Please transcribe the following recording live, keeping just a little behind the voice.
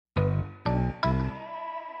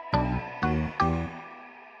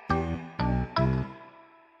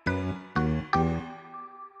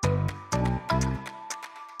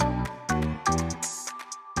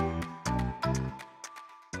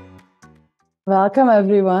Welcome,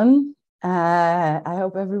 everyone. I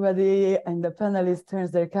hope everybody and the panelists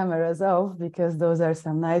turns their cameras off because those are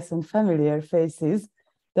some nice and familiar faces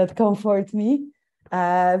that comfort me.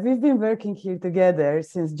 We've been working here together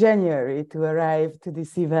since January to arrive to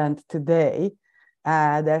this event today.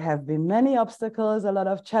 There have been many obstacles, a lot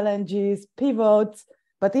of challenges, pivots,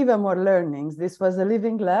 but even more learnings. This was a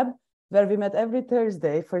living lab where we met every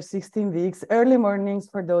Thursday for 16 weeks, early mornings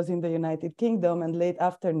for those in the United Kingdom and late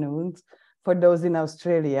afternoons for those in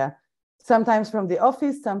Australia. Sometimes from the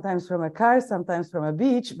office, sometimes from a car, sometimes from a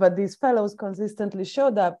beach, but these fellows consistently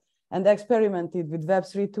showed up and experimented with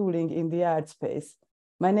Web3 tooling in the art space.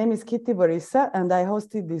 My name is Kitty Borissa, and I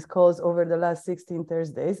hosted these calls over the last 16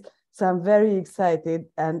 Thursdays. So I'm very excited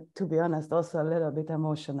and, to be honest, also a little bit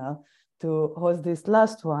emotional to host this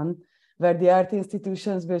last one, where the art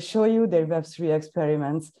institutions will show you their Web3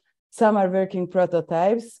 experiments. Some are working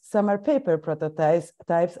prototypes, some are paper prototypes,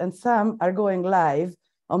 and some are going live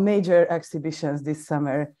on major exhibitions this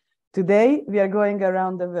summer. Today, we are going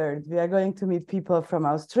around the world. We are going to meet people from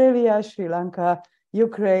Australia, Sri Lanka,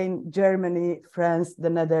 Ukraine, Germany, France, the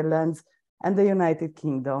Netherlands, and the United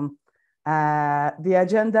Kingdom. The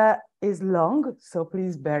agenda is long, so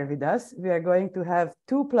please bear with us. We are going to have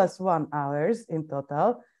 2 + 1 hours in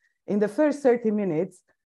total. In the first 30 minutes,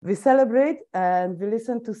 we celebrate and we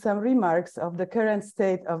listen to some remarks of the current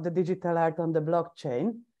state of the digital art on the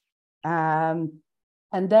blockchain. And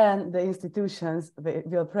then the institutions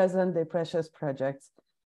will present their precious projects.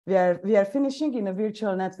 We are finishing in a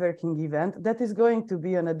virtual networking event that is going to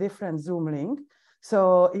be on a different Zoom link.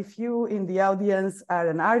 So if you in the audience are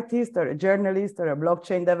an artist or a journalist or a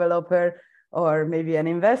blockchain developer or maybe an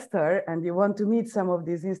investor and you want to meet some of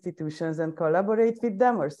these institutions and collaborate with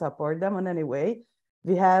them or support them in any way,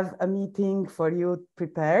 we have a meeting for you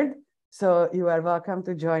prepared. So you are welcome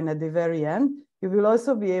to join at the very end. You will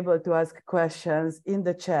also be able to ask questions in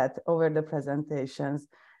the chat over the presentations.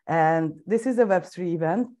 And this is a Web3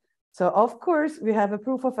 event. So of course, we have a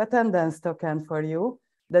proof of attendance token for you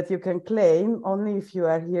that you can claim only if you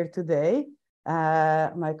are here today.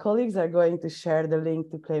 My colleagues are going to share the link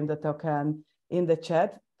to claim the token in the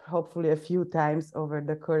chat, hopefully a few times over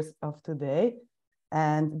the course of today.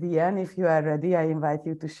 And Diane, if you are ready, I invite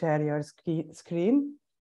you to share your screen.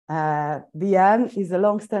 Diane is a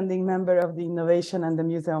long-standing member of the innovation and the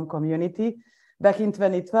museum community. Back in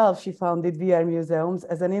 2012, she founded VR Museums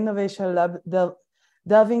as an innovation lab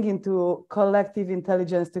delving into collective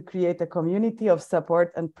intelligence to create a community of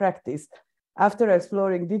support and practice. After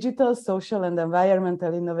exploring digital, social, and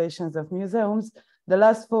environmental innovations of museums, the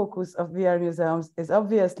last focus of VR Museums is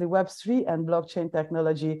obviously Web3 and blockchain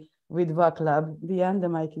technology with WAC Lab. Diane, the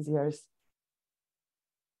mic is yours.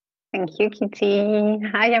 Thank you, Kitty.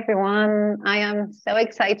 Hi, everyone. I am so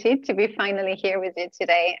excited to be finally here with you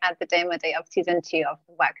today at the demo day of season 2 of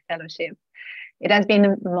the WAC Fellowship. It has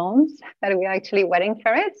been months that we're actually waiting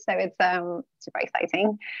for it, so it's super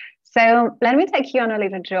exciting. So let me take you on a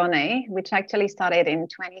little journey, which actually started in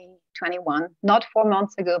 2021, not 4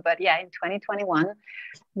 months ago, but yeah, in 2021.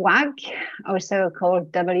 WAC, also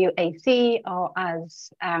called WAC, or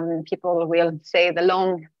as people will say, the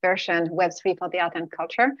long version, Web3 for the Art and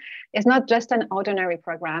Culture, is not just an ordinary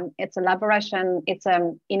program. It's a collaboration, it's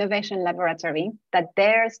an innovation laboratory that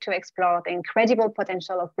dares to explore the incredible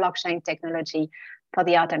potential of blockchain technology for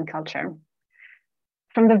the art and culture.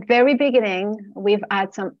 From the very beginning, we've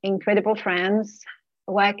had some incredible friends.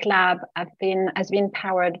 WAC Lab has been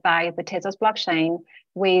powered by the Tezos blockchain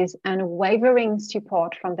with unwavering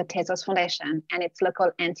support from the Tezos Foundation and its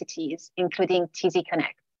local entities, including TZ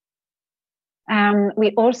Connect.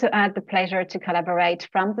 We also had the pleasure to collaborate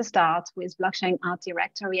from the start with Blockchain Art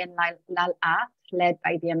Directory and Lal Art, led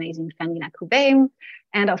by the amazing Fanny Lacoubet,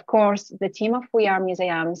 and of course, the team of We Are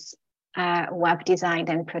Museums who have designed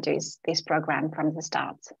and produced this program from the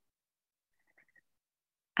start.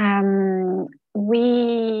 Now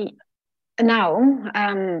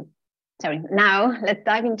let's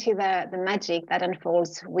dive into the magic that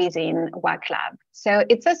unfolds within WAC Lab. So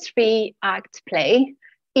it's a 3-act play,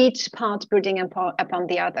 each part building upon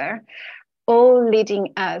the other, all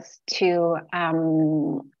leading us to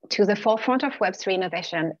the forefront of Web3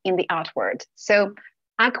 innovation in the art world. So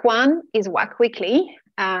Act 1 is WAC Weekly.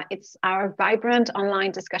 It's our vibrant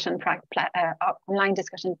online discussion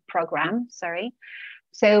program.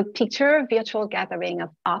 So picture a virtual gathering of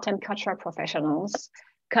art and cultural professionals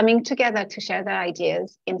coming together to share their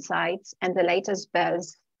ideas, insights, and the latest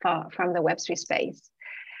buzz from the Web3 space.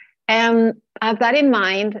 Have that in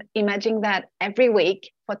mind, imagine that every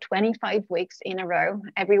week for 25 weeks in a row,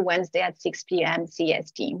 every Wednesday at 6 p.m.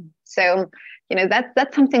 CST. So,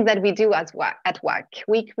 that's something that we do at WAC.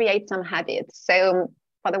 We create some habits. So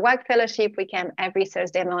for the WAC Fellowship, we came every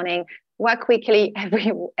Thursday morning, WAC Weekly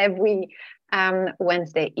every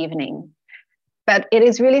Wednesday evening. But it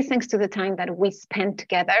is really thanks to the time that we spent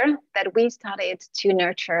together that we started to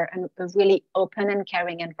nurture a really open and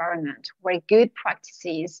caring environment where good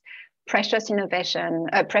practices, precious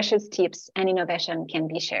tips and innovation can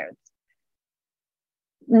be shared.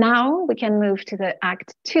 Now we can move to the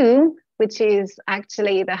Act 2, which is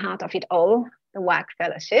actually the heart of it all, the WAC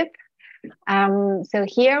Fellowship. So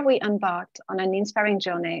here we embarked on an inspiring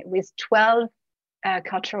journey with 12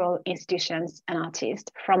 cultural institutions and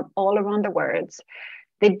artists from all around the world.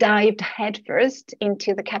 They dived headfirst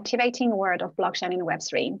into the captivating world of blockchain and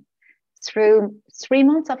Web3. Through 3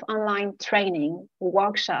 months of online training,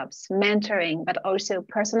 workshops, mentoring, but also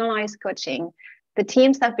personalized coaching, the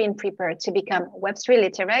teams have been prepared to become Web3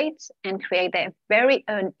 literate and create their very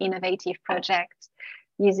own innovative project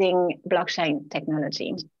using blockchain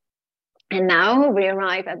technology. And now we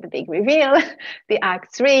arrive at the big reveal, the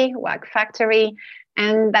Act 3, WAC Factory,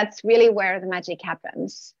 and that's really where the magic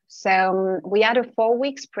happens. So we had a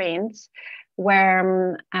 4-week sprint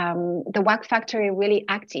where the WAC Factory really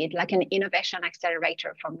acted like an innovation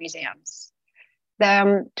accelerator for museums.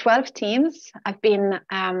 The 12 teams have been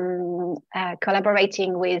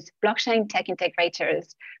collaborating with blockchain tech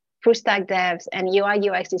integrators, full-stack devs, and UI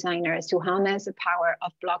UX designers to harness the power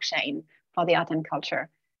of blockchain for the art and culture.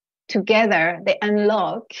 Together, they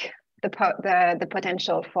unlock the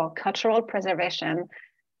potential for cultural preservation,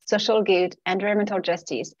 social good, environmental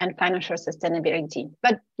justice, and financial sustainability.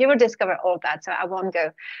 But you will discover all that, so I won't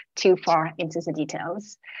go too far into the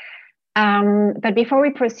details. But before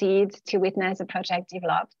we proceed to witness the project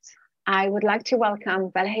developed, I would like to welcome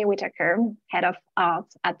Belvedere Whitaker, Head of Art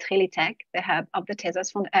at Trilitech, the hub of the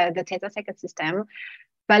Tezos ecosystem.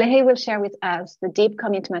 Belvedere will share with us the deep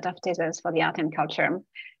commitment of Tezos for the art and culture.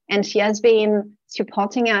 And she has been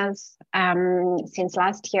supporting us since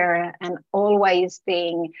last year and always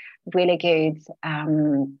being really good,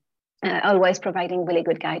 always providing really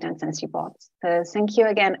good guidance and support. So thank you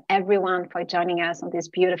again, everyone, for joining us on this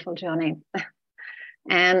beautiful journey.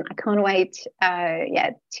 And I can't wait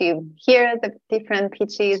to hear the different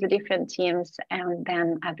pitches, the different teams, and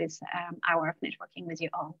then have this hour of networking with you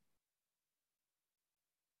all.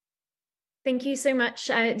 Thank you so much,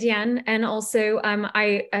 Diane. And also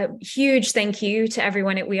a huge thank you to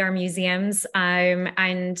everyone at We Are Museums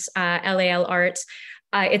and LAL Art.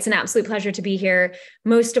 It's an absolute pleasure to be here.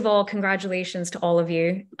 Most of all, congratulations to all of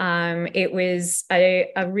you. It was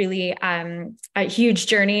a really a huge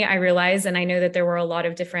journey, I realize, and I know that there were a lot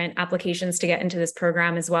of different applications to get into this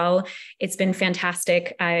program as well. It's been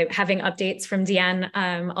fantastic having updates from Diane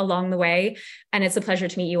along the way, and it's a pleasure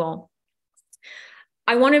to meet you all.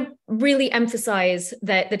 I want to really emphasize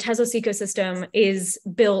that the Tezos ecosystem is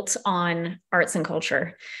built on arts and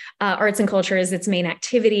culture. Arts and culture is its main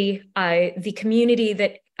activity. The community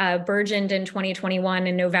that burgeoned in 2021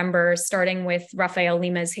 in November, starting with Rafael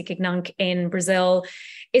Lima's Hikignunk in Brazil,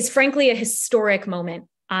 is frankly a historic moment.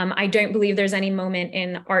 I don't believe there's any moment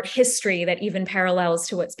in art history that even parallels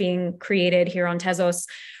to what's being created here on Tezos,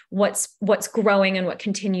 what's growing and what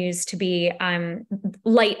continues to be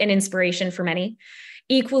light and inspiration for many.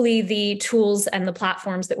 Equally, the tools and the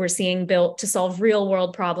platforms that we're seeing built to solve real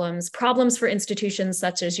world problems for institutions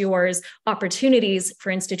such as yours, opportunities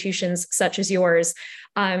for institutions such as yours,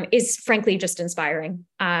 is frankly just inspiring.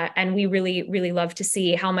 And we really, really love to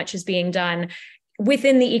see how much is being done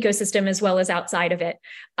within the ecosystem as well as outside of it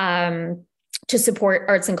to support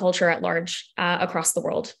arts and culture at large across the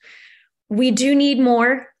world. We do need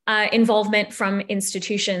more involvement from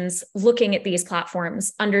institutions looking at these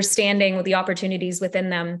platforms, understanding the opportunities within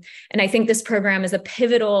them. And I think this program is a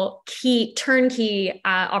pivotal, turnkey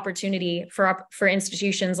opportunity for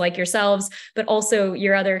institutions like yourselves, but also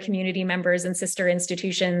your other community members and sister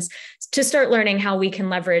institutions to start learning how we can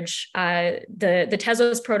leverage the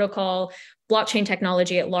Tezos protocol, blockchain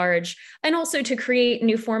technology at large, and also to create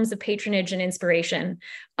new forms of patronage and inspiration.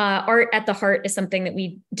 Art at the heart is something that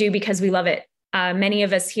we do because we love it. Many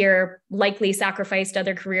of us here likely sacrificed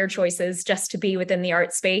other career choices just to be within the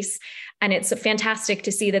art space. And it's fantastic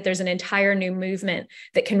to see that there's an entire new movement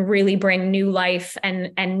that can really bring new life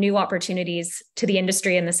and new opportunities to the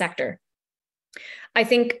industry and the sector. I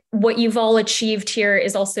think what you've all achieved here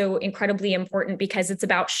is also incredibly important because it's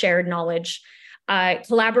about shared knowledge.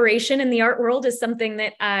 Collaboration in the art world is something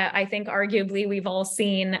that I think arguably we've all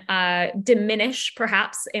seen diminish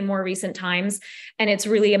perhaps in more recent times. And it's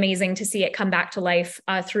really amazing to see it come back to life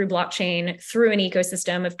through blockchain, through an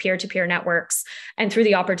ecosystem of peer-to-peer networks, and through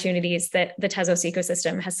the opportunities that the Tezos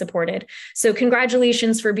ecosystem has supported. So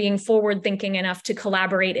congratulations for being forward-thinking enough to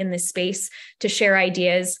collaborate in this space, to share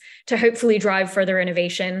ideas, to hopefully drive further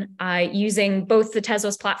innovation using both the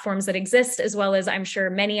Tezos platforms that exist, as well as I'm sure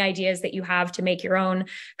many ideas that you have to make your own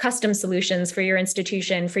custom solutions for your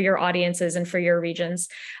institution, for your audiences, and for your regions.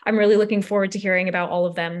 I'm really looking forward to hearing about all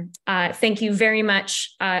of them. Thank you very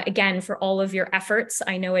much again for all of your efforts.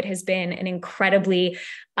 I know it has been an incredibly,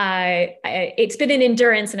 it's been an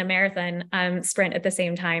endurance and a marathon sprint at the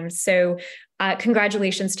same time. So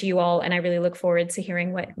congratulations to you all. And I really look forward to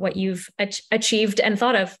hearing what you've achieved and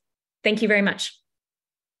thought of. Thank you very much.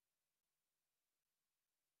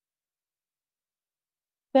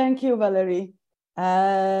 Thank you, Valerie.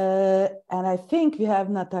 And I think we have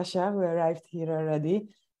Natasha, who arrived here already.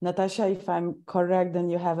 Natasha, if I'm correct, then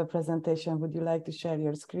you have a presentation. Would you like to share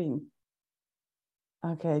your screen?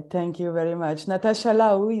 Okay, thank you very much. Natasha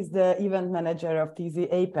Lau is the event manager of TZ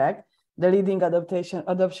APAC, the leading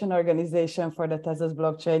adoption organization for the Tezos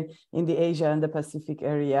blockchain in the Asia and the Pacific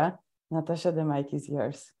area. Natasha, the mic is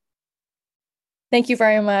yours. Thank you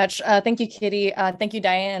very much. Thank you, Kitty. Thank you,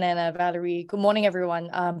 Diane and Valerie. Good morning,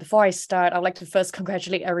 everyone. Before I start, I'd like to first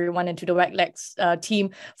congratulate everyone and to the WAC Lab team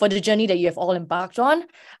for the journey that you have all embarked on.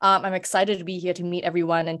 I'm excited to be here to meet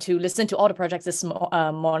everyone and to listen to all the projects this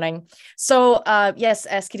morning. So yes,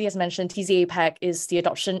 as Kitty has mentioned, TZ APAC is the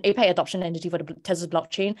APAC adoption entity for the Tezos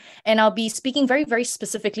blockchain. And I'll be speaking very, very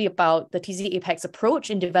specifically about the TZ APAC's approach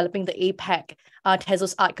in developing the APAC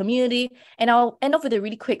Tezos art community. And I'll end off with a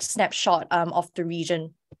really quick snapshot of the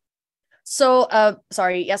region. So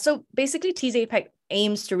so basically TZ APAC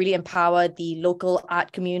aims to really empower the local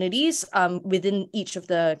art communities within each of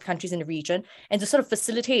the countries in the region and to sort of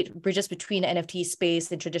facilitate bridges between the NFT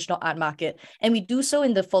space and traditional art market. And we do so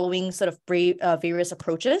in the following sort of various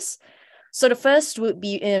approaches. So the first would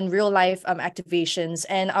be in real life activations.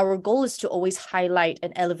 And our goal is to always highlight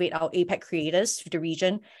and elevate our APAC creators to the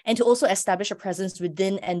region and to also establish a presence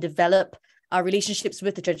within and develop our relationships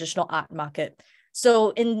with the traditional art market.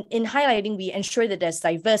 So in highlighting, we ensure that there's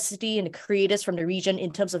diversity in the creators from the region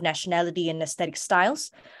in terms of nationality and aesthetic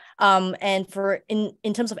styles. And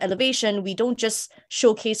in terms of elevation, we don't just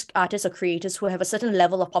showcase artists or creators who have a certain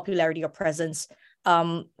level of popularity or presence.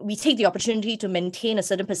 We take the opportunity to maintain a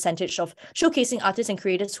certain percentage of showcasing artists and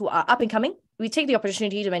creators who are up and coming. We take the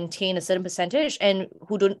opportunity to maintain a certain percentage and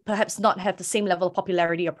who don't perhaps not have the same level of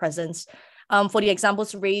popularity or presence. For the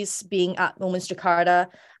examples raised being Art Moments Jakarta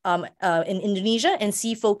in Indonesia and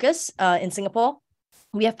Sea Focus in Singapore,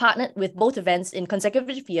 we have partnered with both events in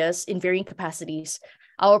consecutive years in varying capacities.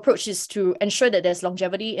 Our approach is to ensure that there's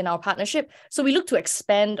longevity in our partnership. So we look to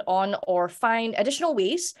expand on or find additional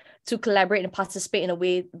ways to collaborate and participate in a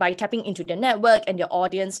way by tapping into their network and their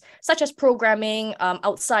audience, such as programming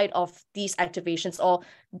outside of these activations or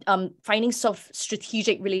finding sort of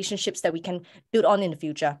strategic relationships that we can build on in the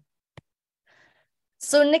future.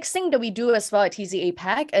 So next thing that we do as well at TZ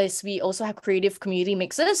APAC is we also have creative community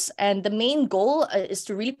mixes. And the main goal is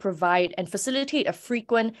to really provide and facilitate a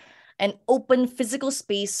frequent and open physical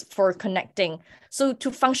space for connecting. So to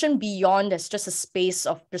function beyond as just a space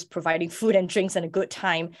of just providing food and drinks and a good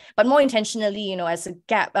time, but more intentionally, as a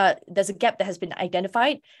gap, there's a gap that has been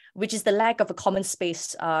identified, which is the lack of a common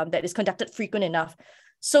space that is conducted frequent enough.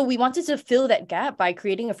 So we wanted to fill that gap by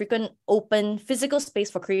creating a frequent, open, physical space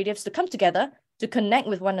for creatives to come together, to connect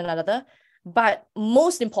with one another, but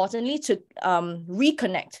most importantly, to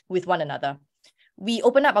reconnect with one another. We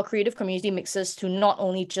open up our creative community mixes to not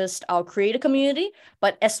only just our creator community,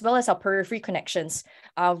 but as well as our periphery connections,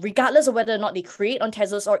 regardless of whether or not they create on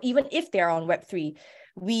Tezos or even if they're on Web3.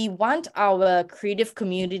 We want our creative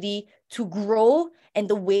community to grow, and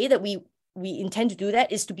the way that we intend to do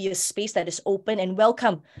that is to be a space that is open and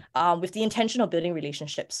welcome with the intention of building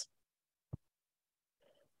relationships.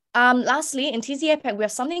 Lastly, in TZ APAC, we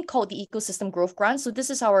have something called the Ecosystem Growth Grant. So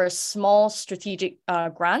this is our small strategic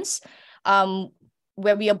grants,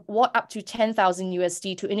 where we award up to $10,000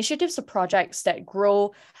 USD to initiatives or projects that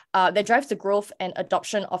grow, that drives the growth and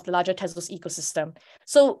adoption of the larger Tezos ecosystem.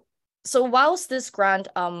 So whilst this grant,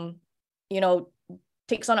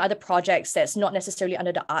 takes on other projects that's not necessarily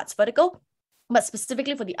under the arts vertical, but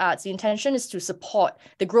specifically for the arts, the intention is to support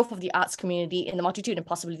the growth of the arts community in the multitude of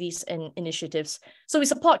possibilities and initiatives. So we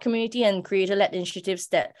support community and creator-led initiatives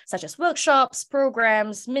such as workshops,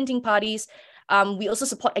 programs, minting parties, We also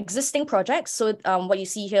support existing projects. So what you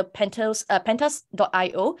see here,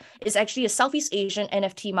 pentas.io is actually a Southeast Asian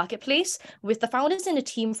NFT marketplace with the founders and the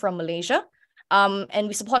team from Malaysia. And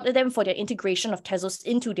we supported them for their integration of Tezos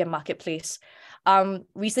into their marketplace.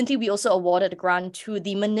 Recently, we also awarded a grant to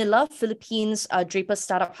the Manila, Philippines Draper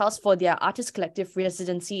Startup House for their Artist Collective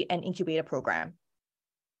Residency and Incubator Program.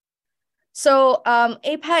 So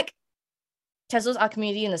APAC, Tezos Art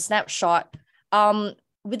Community in a snapshot.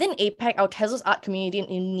 Within APAC, our Tezos art community in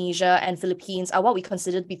Indonesia and Philippines are what we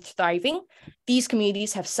consider to be thriving. These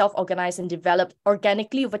communities have self-organized and developed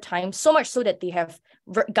organically over time, so much so that they have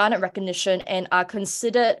garnered recognition and are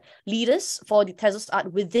considered leaders for the Tezos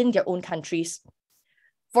art within their own countries.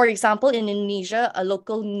 For example, in Indonesia, a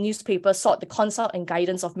local newspaper sought the consult and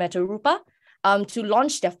guidance of Meta Rupa to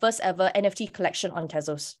launch their first ever NFT collection on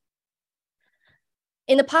Tezos.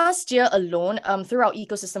 In the past year alone, through our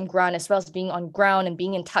ecosystem grant, as well as being on ground and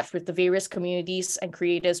being in touch with the various communities and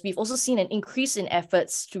creators, we've also seen an increase in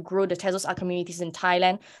efforts to grow the Tezos art communities in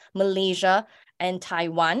Thailand, Malaysia, and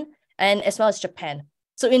Taiwan, and as well as Japan.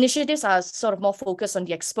 So initiatives are sort of more focused on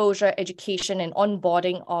the exposure, education, and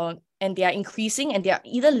onboarding and they are increasing, and they are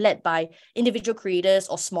either led by individual creators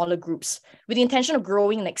or smaller groups with the intention of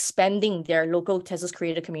growing and expanding their local Tezos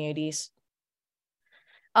creator communities.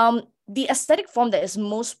 The aesthetic form that is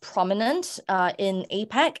most prominent in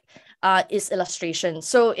APAC is illustration.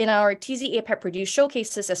 So in our TZ APAC produced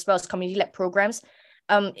showcases as well as community-led programs,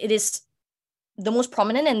 it is the most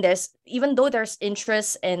prominent, and even though there's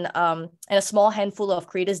interest in a small handful of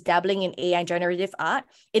creators dabbling in AI generative art,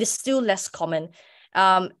 it is still less common.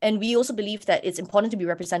 And we also believe that it's important to be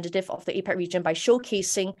representative of the APAC region by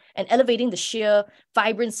showcasing and elevating the sheer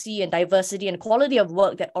vibrancy and diversity and quality of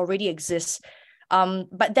work that already exists.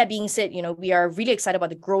 But that being said, we are really excited about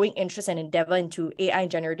the growing interest and endeavor into AI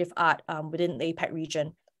and generative art within the APAC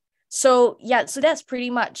region. So yeah, so that's pretty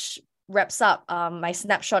much wraps up my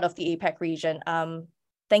snapshot of the APAC region.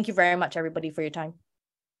 Thank you very much, everybody, for your time.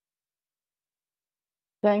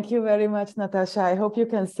 Thank you very much, Natasha. I hope you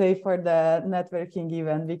can stay for the networking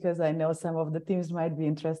event, because I know some of the teams might be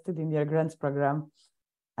interested in your grants program.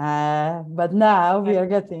 But now we are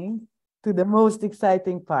getting to the most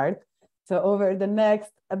exciting part. So over the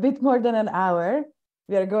next, a bit more than an hour,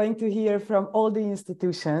 we are going to hear from all the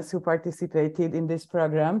institutions who participated in this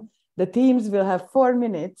program. The teams will have 4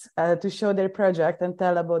 minutes to show their project and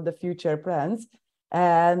tell about the future plans.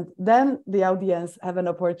 And then the audience have an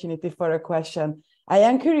opportunity for a question. I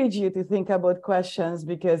encourage you to think about questions,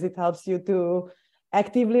 because it helps you to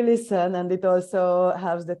actively listen, and it also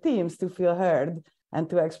helps the teams to feel heard and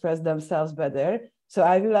to express themselves better. So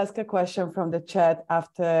I will ask a question from the chat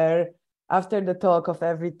after the talk of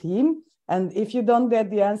every team. And if you don't get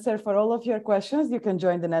the answer for all of your questions, you can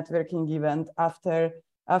join the networking event after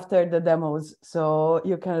the demos, so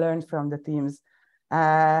you can learn from the teams.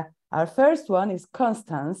 Our first one is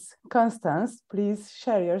Constance. Constance, please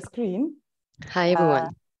share your screen. Hi,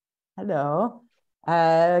 everyone. Hello.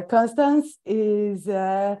 Constance is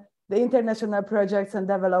the International Projects and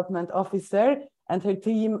Development Officer, and her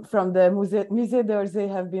team from the Musée d'Orsay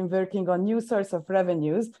have been working on new source of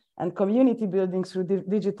revenues and community building through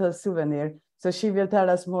digital souvenir. So she will tell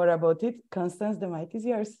us more about it. Constance, the mic is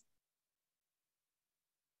yours.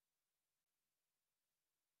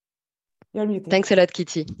 You're muted. Thanks a lot,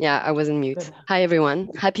 Kitty. Yeah, I was on mute. Good. Hi, everyone.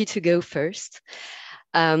 Happy to go first.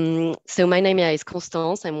 So my name is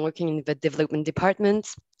Constance. I'm working in the development department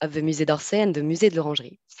of the Musée d'Orsay and the Musée de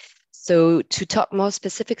l'Orangerie. So to talk more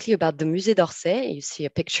specifically about the Musée d'Orsay, you see a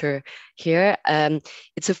picture here.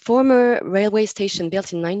 It's a former railway station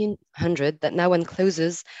built in 1900 that now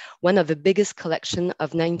encloses one of the biggest collection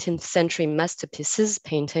of 19th century masterpieces,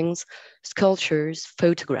 paintings, sculptures,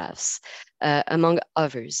 photographs, among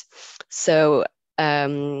others. So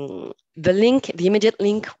the immediate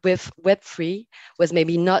link with Web3 was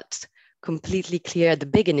maybe not completely clear at the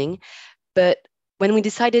beginning, but when we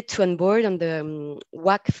decided to onboard on the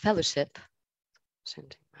WAC Fellowship,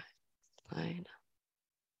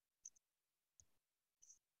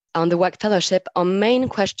 our main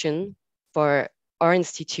question for our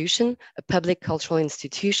institution, a public cultural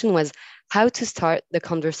institution, was how to start the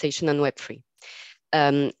conversation on Web3.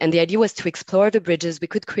 And the idea was to explore the bridges we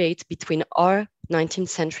could create between our 19th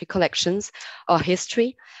century collections, our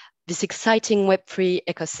history, this exciting Web3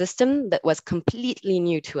 ecosystem that was completely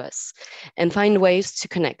new to us, and find ways to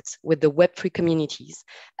connect with the Web3 communities,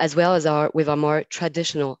 as well as with our more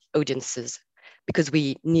traditional audiences, because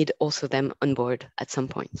we need also them on board at some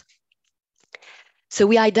point. So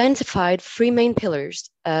we identified 3 main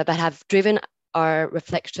pillars that have driven our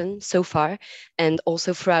reflection so far, and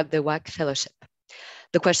also throughout the WAC Fellowship.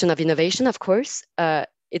 The question of innovation, of course,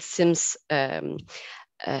 it seems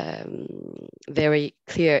very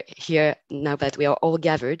clear here now that we are all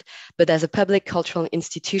gathered, but as a public cultural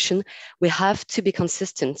institution, we have to be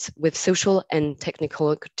consistent with social and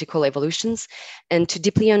technological evolutions and to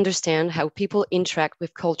deeply understand how people interact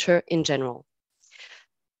with culture in general.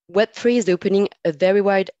 Web3 is opening a very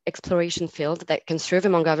wide exploration field that can serve,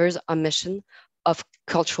 among others, our mission of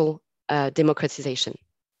cultural democratization.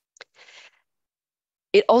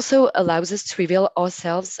 It also allows us to reveal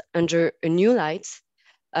ourselves under a new light.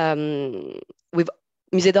 Musée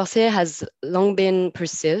d'Orsay has long been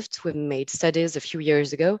perceived, we made studies a few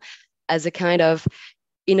years ago, as a kind of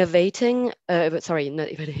innovating, a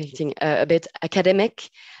bit academic,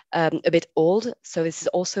 a bit old. So this is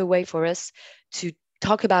also a way for us to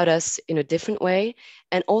talk about us in a different way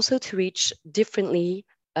and also to reach differently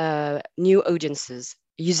new audiences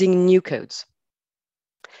using new codes.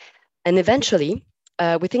 And eventually,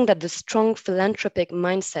 we think that the strong philanthropic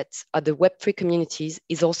mindset of the Web3 communities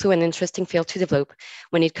is also an interesting field to develop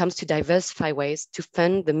when it comes to diversify ways to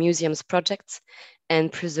fund the museum's projects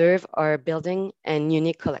and preserve our building and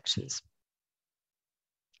unique collections.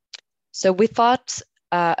 So we thought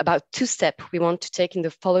about 2 steps we want to take in the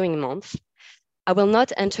following month. I will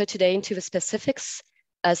not enter today into the specifics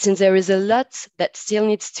since there is a lot that still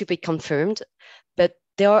needs to be confirmed, but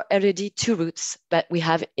there are already 2 routes that we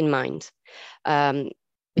have in mind.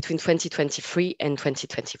 Between 2023 and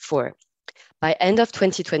 2024. By end of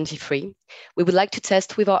 2023, we would like to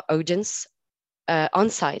test with our audience on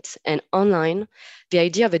site and online the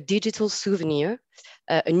idea of a digital souvenir,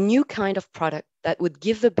 a new kind of product that would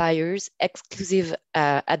give the buyers exclusive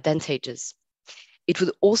advantages. It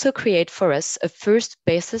would also create for us a first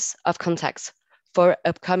basis of contacts for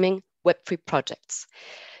upcoming Web3 projects.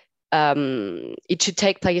 It should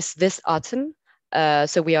take place this autumn.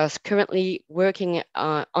 So we are currently working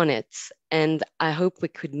on it, and I hope we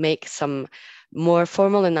could make some more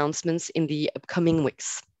formal announcements in the upcoming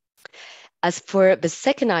weeks. As for the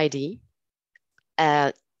second idea,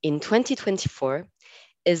 in 2024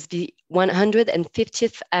 is the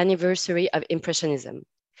 150th anniversary of Impressionism.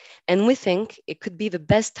 And we think it could be the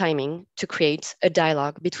best timing to create a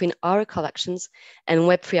dialogue between our collections and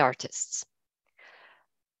Web3 artists.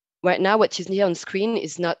 Right now, what you see on screen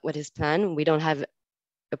is not what is planned. We don't have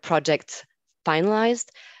a project finalized,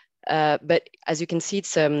 but as you can see,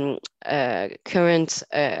 it's current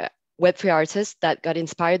Web3 artists that got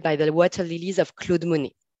inspired by the water lilies of Claude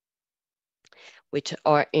Monet, which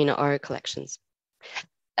are in our collections.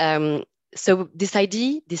 So this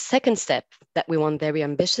idea, the second step that we want very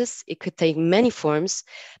ambitious, it could take many forms,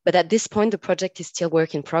 but at this point, the project is still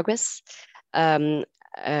work in progress.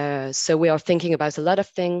 So we are thinking about a lot of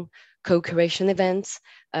things, co-creation events,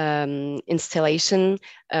 installation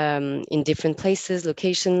in different places,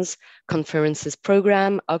 locations, conferences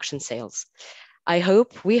program, auction sales.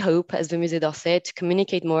 We hope as the Musée d'Orsay to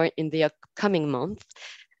communicate more in the upcoming month.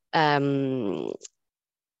 Until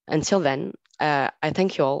then, I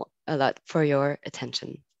thank you all a lot for your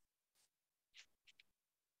attention.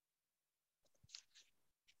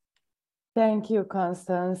 Thank you,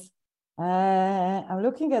 Constance. I'm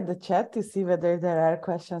looking at the chat to see whether there are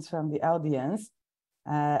questions from the audience.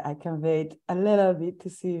 I can wait a little bit to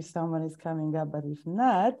see if someone is coming up, but if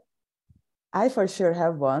not, I for sure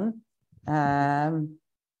have one,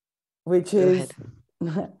 which is,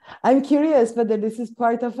 I'm curious whether this is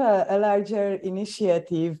part of a larger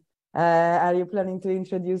initiative. Are you planning to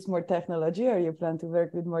introduce more technology, or you plan to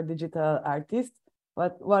work with more digital artists?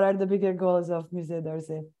 What are the bigger goals of Musée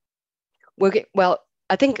d'Orsay? Well,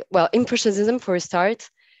 I think, Impressionism for a start,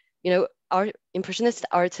 our Impressionist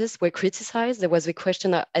artists were criticized. There was a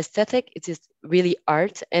question of aesthetic. It is really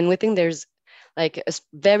art. And we think there's like a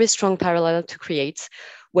very strong parallel to create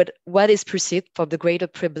what is perceived for the greater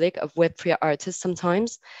public of Web3 artists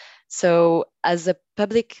sometimes. So as a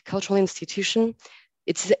public cultural institution,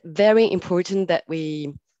 it's very important that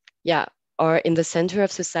we, are in the center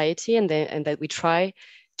of society and that we try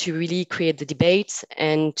to really create the debate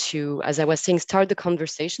and to, as I was saying, start the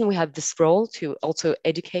conversation. We have this role to also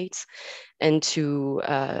educate and to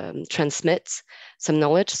transmit some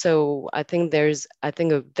knowledge. So I think there's,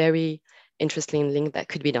 a very interesting link that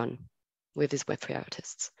could be done with these Web3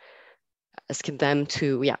 artists, asking them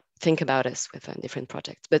to, think about us with different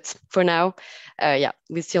projects. But for now,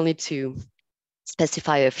 we still need to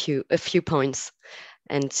specify a few points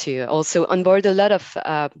and to also onboard a lot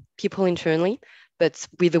of people internally. But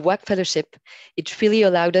with the WAC Fellowship, it really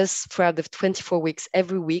allowed us throughout the 24 weeks,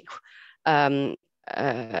 every week, a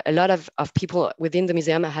lot of people within the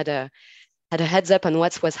museum had a heads up on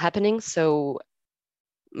what was happening. So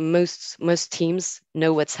most teams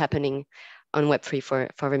know what's happening on Web3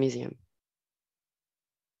 for the museum.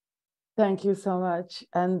 Thank you so much.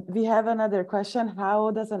 And we have another question.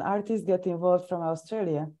 How does an artist get involved from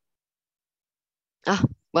Australia?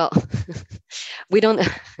 Well, we don't.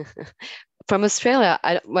 From Australia,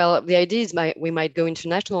 well, the idea is we might go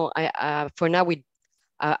international. For now,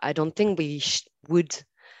 I don't think we would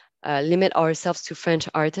limit ourselves to French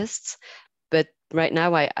artists. But right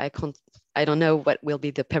now, I don't know what will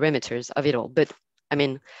be the parameters of it all. But I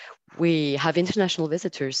mean, we have international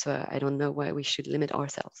visitors, so I don't know why we should limit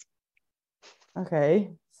ourselves. Okay,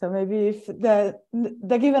 so maybe if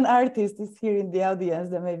the given artist is here in the audience,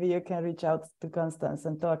 then maybe you can reach out to Constance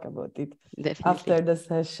and talk about it after the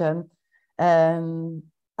session. And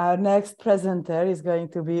our next presenter is going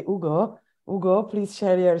to be Hugo. Hugo, please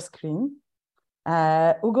share your screen.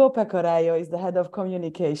 Hugo Pecorayo is the head of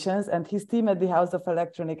communications, and his team at the House of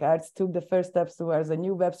Electronic Arts took the first steps towards a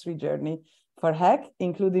new Web3 journey for HEC,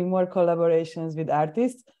 including more collaborations with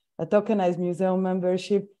artists, a tokenized museum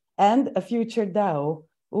membership, and a future DAO.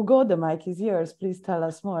 Hugo, the mic is yours. Please tell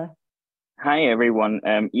us more. Hi, everyone.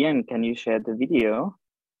 Ian, can you share the video?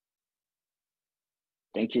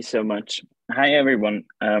 Thank you so much. Hi, everyone.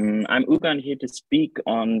 I'm Hugo. I'm here to speak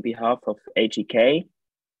on behalf of HEK,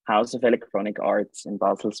 House of Electronic Arts in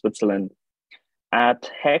Basel, Switzerland.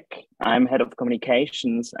 At HEC, I'm head of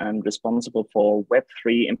communications and responsible for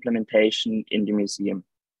Web3 implementation in the museum.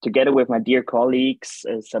 Together with my dear colleagues,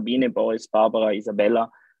 Sabine, Boris, Barbara,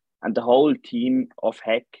 Isabella, and the whole team of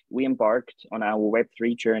HEC, we embarked on our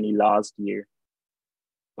Web3 journey last year.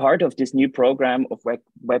 Part of this new program of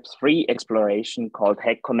Web3 exploration called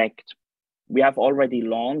HEC Connect, we have already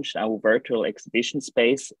launched our virtual exhibition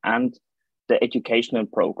space and the educational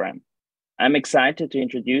program. I'm excited to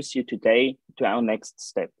introduce you today to our next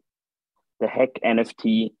step, the HEC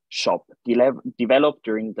NFT shop, developed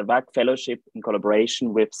during the WAC Fellowship in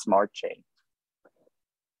collaboration with Smart Chain.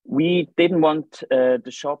 We didn't want the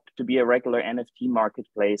shop to be a regular NFT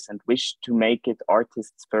marketplace and wished to make it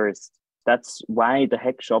artists first. That's why the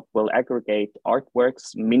HEC shop will aggregate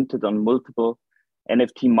artworks minted on multiple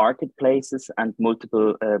NFT marketplaces and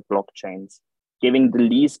multiple blockchains, giving the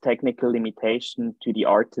least technical limitation to the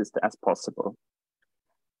artist as possible.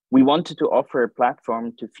 We wanted to offer a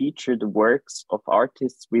platform to feature the works of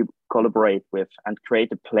artists we collaborate with and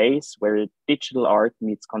create a place where digital art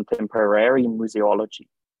meets contemporary museology.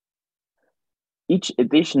 Each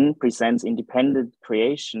edition presents independent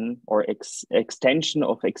creation or extension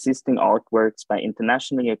of existing artworks by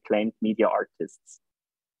internationally acclaimed media artists.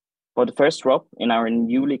 For the first drop in our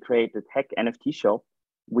newly created HEC NFT shop,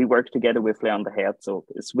 we work together with Leander Herzog,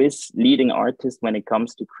 a Swiss leading artist when it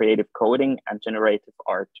comes to creative coding and generative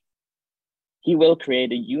art. He will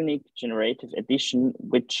create a unique generative edition,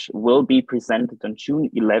 which will be presented on June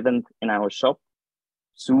 11th in our shop.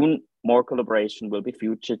 Soon, more collaboration will be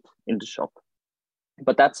featured in the shop.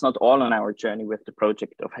 But that's not all on our journey with the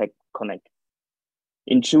project of HEC Connect.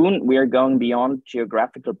 In June, we are going beyond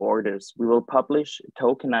geographical borders. We will publish a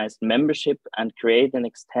tokenized membership and create an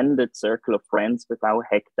extended circle of friends with our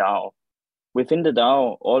HEC DAO. Within the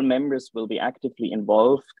DAO, all members will be actively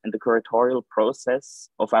involved in the curatorial process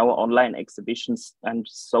of our online exhibitions and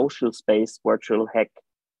social space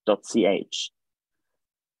virtualhec.ch.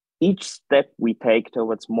 Each step we take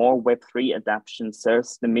towards more Web3 adoption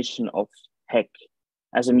serves the mission of HEC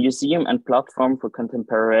as a museum and platform for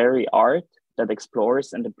contemporary art that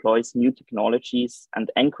explores and employs new technologies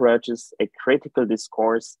and encourages a critical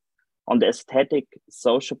discourse on the aesthetic,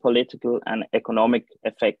 socio-political, and economic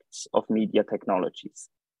effects of media technologies.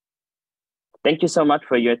 Thank you so much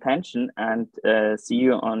for your attention, and see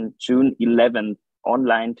you on June 11th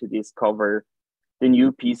online to discover the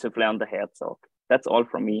new piece of Leander Herzog. That's all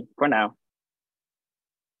from me for now.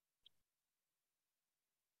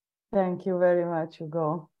 Thank you very much,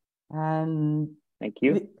 Hugo. And thank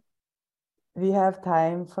you. We have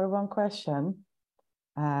time for one question.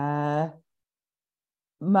 My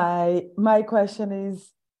question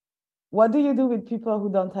is, what do you do with people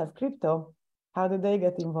who don't have crypto? How do they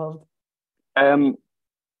get involved?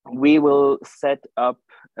 We will set up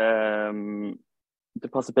the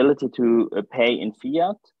possibility to pay in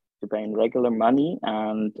fiat, to pay in regular money,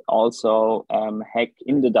 and also hack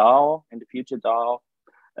in the DAO, in the future DAO.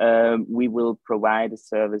 We will provide a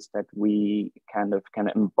service that we kind of can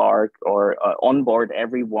embark or onboard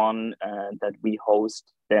everyone that we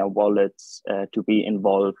host their wallets to be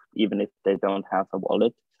involved, even if they don't have a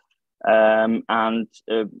wallet. And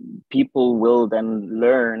people will then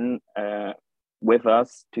learn with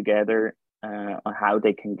us together on how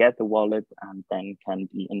they can get the wallet and then can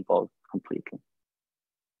be involved completely.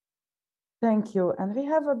 Thank you. And we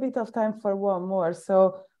have a bit of time for one more.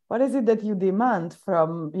 So what is it that you demand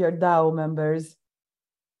from your DAO members?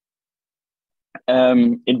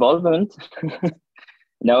 Involvement.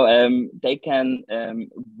 No, they can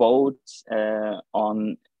vote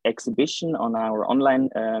on exhibition on our online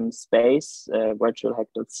space,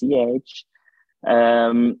 virtualhack.ch.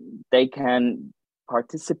 They can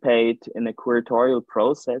participate in a curatorial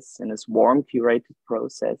process, in a swarm curated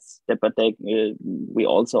process, but we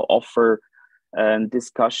also offer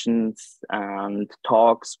discussions and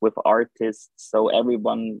talks with artists, so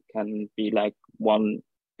everyone can be like one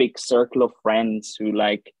big circle of friends who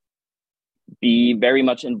like be very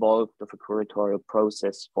much involved with a curatorial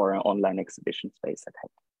process for an online exhibition space at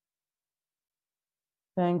Hack.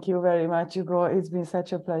 Thank you very much, Hugo. It's been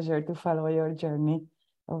such a pleasure to follow your journey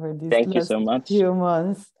over these few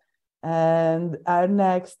months. And our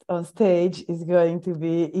next on stage is going to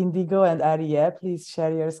be Indigo and Aria. Please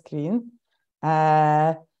share your screen.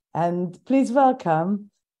 And please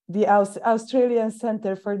welcome the Australian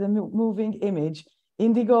Centre for the Moving Image.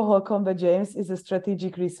 Indigo Holcombe-James is a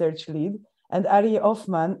strategic research lead, and Ari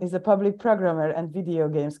Hoffman is a public programmer and video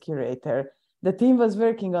games curator. The team was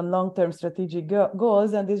working on long-term strategic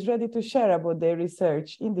goals and is ready to share about their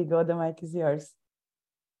research. Indigo, the mic is yours.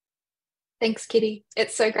 Thanks, Kitty.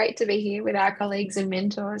 It's so great to be here with our colleagues and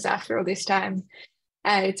mentors after all this time.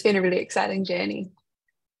 It's been a really exciting journey.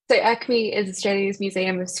 So ACMI is Australia's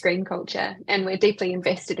Museum of Screen Culture, and we're deeply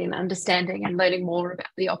invested in understanding and learning more about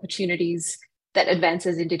the opportunities that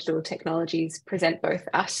advances in digital technologies present both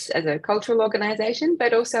us as a cultural organisation,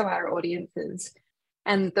 but also our audiences.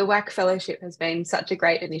 And the WAC Fellowship has been such a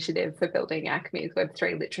great initiative for building ACMI's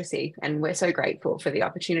Web3 literacy, and we're so grateful for the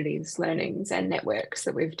opportunities, learnings and networks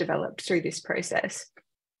that we've developed through this process.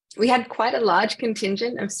 We had quite a large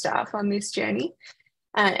contingent of staff on this journey,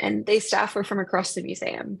 and these staff were from across the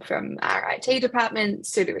museum, from our IT department,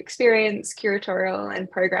 studio experience, curatorial and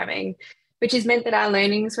programming, which has meant that our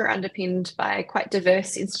learnings were underpinned by quite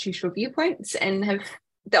diverse institutional viewpoints and have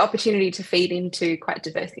the opportunity to feed into quite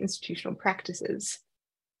diverse institutional practices.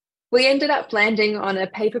 We ended up landing on a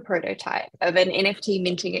paper prototype of an NFT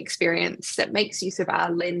minting experience that makes use of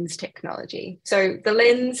our lens technology. So the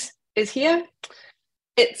lens is here.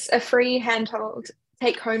 It's a free handheld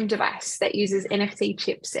take-home device that uses NFT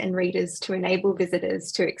chips and readers to enable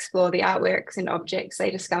visitors to explore the artworks and objects they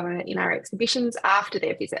discover in our exhibitions after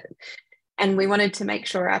their visit. And we wanted to make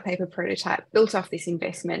sure our paper prototype built off this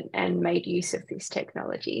investment and made use of this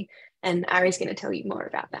technology. And Ari's going to tell you more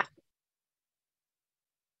about that.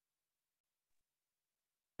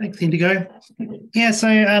 Thanks, Indigo. Yeah, so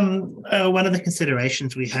one of the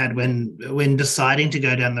considerations we had when deciding to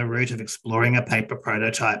go down the route of exploring a paper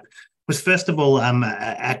prototype was, first of all,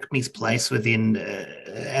 ACMI's place within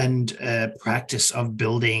and practice of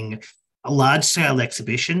building large-scale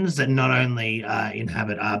exhibitions that not only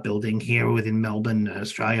inhabit our building here within Melbourne,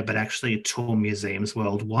 Australia, but actually tour museums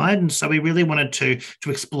worldwide. And so we really wanted to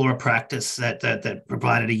explore a practice that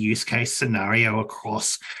provided a use case scenario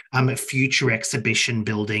across future exhibition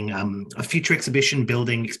building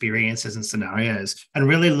experiences and scenarios, and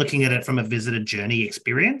really looking at it from a visitor journey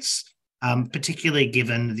experience. Particularly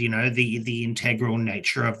given, you know, the integral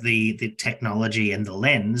nature of the technology and the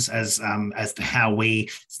lens as to how we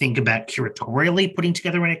think about curatorially putting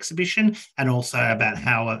together an exhibition, and also about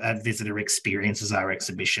how a visitor experiences our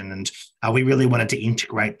exhibition. And we really wanted to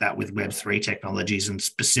integrate that with Web3 technologies, and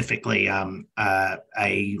specifically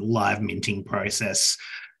a live minting process.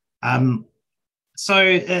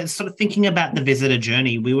 So sort of thinking about the visitor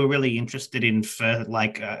journey, we were really interested in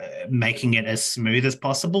making it as smooth as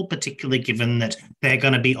possible, particularly given that they're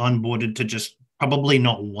going to be onboarded to just probably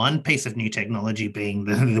not one piece of new technology being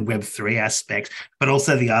the Web3 aspect, but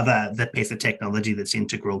also the piece of technology that's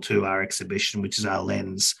integral to our exhibition, which is our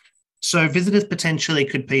lens. So visitors potentially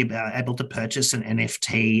could be able to purchase an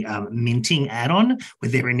NFT minting add-on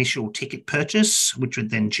with their initial ticket purchase, which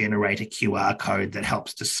would then generate a QR code that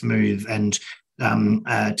helps to smooth and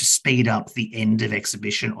to speed up the end of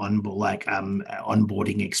exhibition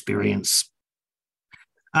onboarding experience.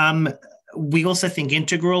 We also think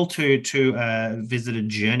integral to visitor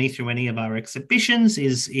journey through any of our exhibitions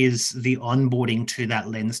is the onboarding to that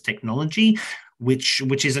lens technology,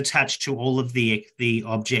 which is attached to all of the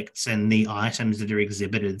objects and the items that are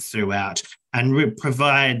exhibited throughout, and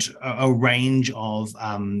provide a range of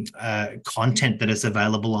content that is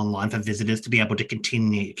available online for visitors to be able to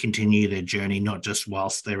continue their journey, not just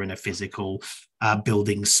whilst they're in a physical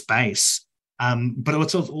building space. But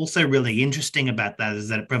what's also really interesting about that is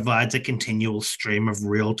that it provides a continual stream of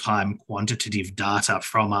real-time quantitative data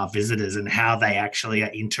from our visitors and how they actually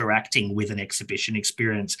are interacting with an exhibition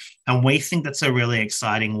experience. And we think that's a really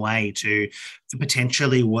exciting way to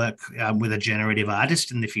potentially work with a generative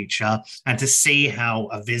artist in the future and to see how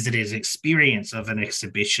a visitor's experience of an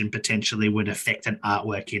exhibition potentially would affect an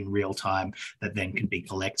artwork in real time that then can be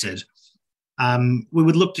collected. We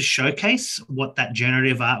would look to showcase what that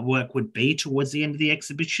generative artwork would be towards the end of the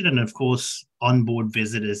exhibition, and of course, onboard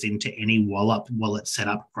visitors into any wallet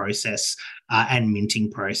setup process and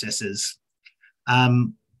minting processes.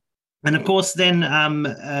 And of course, then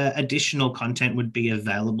additional content would be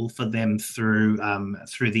available for them through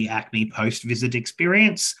the ACMI post-visit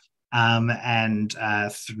experience. And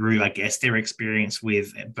through, I guess, their experience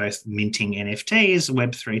with both minting NFTs,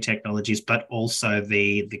 Web3 technologies, but also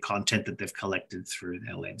the content that they've collected through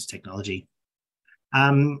their Lens technology.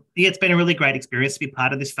 Yeah, it's been a really great experience to be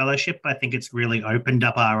part of this fellowship. I think it's really opened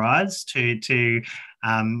up our eyes to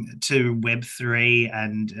Web3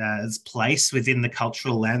 and its place within the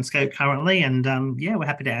cultural landscape currently. And yeah, we're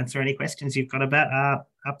happy to answer any questions you've got about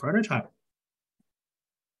our prototype.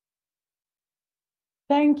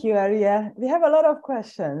 Thank you, Aria. We have a lot of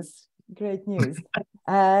questions. Great news.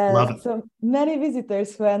 Love it. So many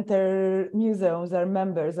visitors who enter museums are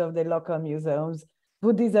members of the local museums.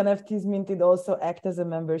 Would these NFTs minted also act as a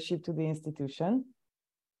membership to the institution?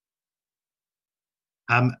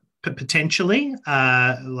 Potentially,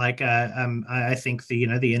 I think the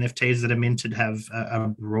NFTs that are minted have a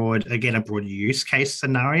broad use case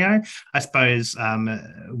scenario. I suppose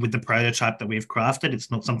with the prototype that we've crafted,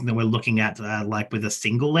 it's not something that we're looking at like with a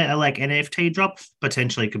single NFT drop.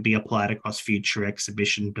 Potentially, could be applied across future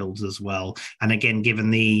exhibition builds as well. And again,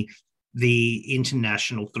 given the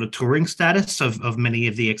international sort of touring status of many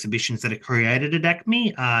of the exhibitions that are created at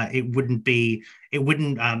ACMI, it wouldn't be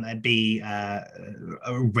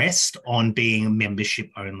a rest on being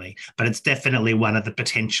membership only, but it's definitely one of the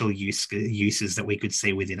potential uses that we could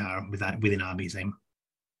see within our museum.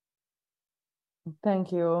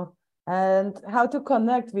 Thank you. And how to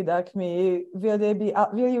connect with ACMI? Will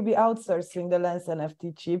you be outsourcing the Lens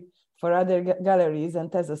NFT chip for other galleries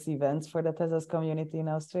and Tezos events for the Tezos community in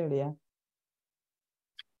Australia?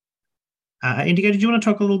 Indigo, did you want to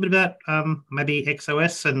talk a little bit about maybe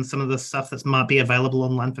XOS and some of the stuff that might be available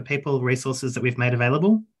online for people, resources that we've made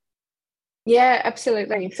available? Yeah,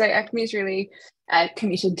 absolutely. So ACMI is really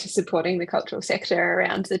committed to supporting the cultural sector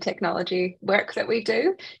around the technology work that we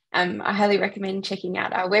do. I highly recommend checking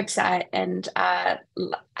out our website and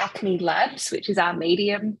ACMI Labs, which is our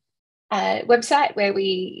Medium website, where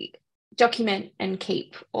we document and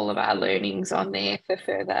keep all of our learnings on there for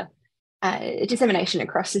further dissemination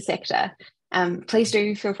across the sector. Please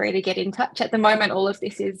do feel free to get in touch. At the moment, all of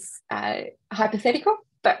this is hypothetical,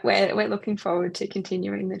 but we're looking forward to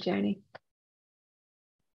continuing the journey.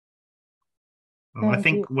 Well, I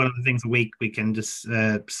think one of the things we can just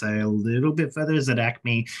say a little bit further is that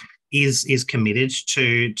ACMI is committed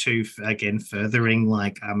to again furthering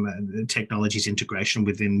technology's integration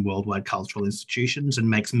within worldwide cultural institutions, and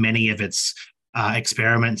makes many of its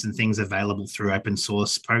experiments and things available through open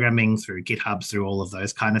source programming, through GitHub, through all of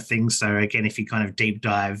those kind of things. So again, if you kind of deep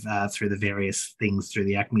dive through the various things through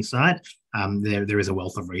the ACMI site, there is a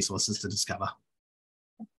wealth of resources to discover.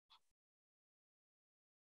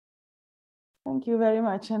 Thank you very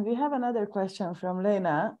much. And we have another question from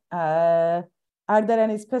Lena. Are there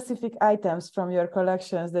any specific items from your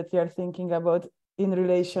collections that you're thinking about in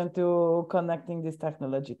relation to connecting this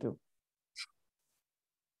technology to?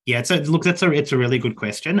 Yeah, so look, it's a really good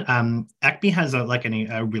question. ACMI has a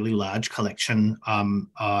really large collection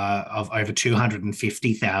of over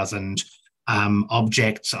 250,000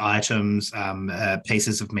 objects, items,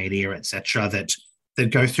 pieces of media, etc.,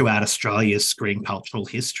 that go throughout Australia's screen cultural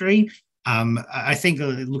history. I think,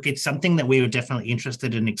 look, it's something that we were definitely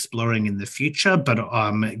interested in exploring in the future, but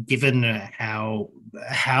given how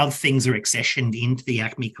things are accessioned into the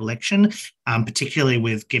ACMI collection,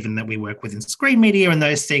 particularly given that we work within screen media and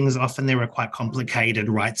those things, often there are quite complicated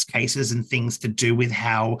rights cases and things to do with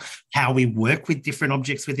how we work with different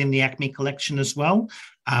objects within the ACMI collection as well.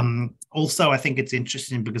 Also, I think it's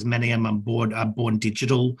interesting because many of them are born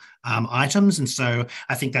digital items. And so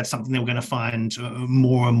I think that's something that we're going to find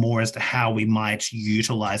more and more as to how we might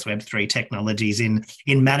utilize Web3 technologies in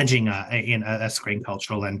managing a screen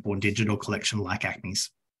cultural and born digital collection like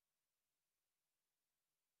ACMI's.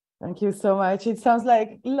 Thank you so much. It sounds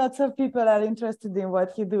like lots of people are interested in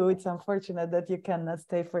what you do. It's unfortunate that you cannot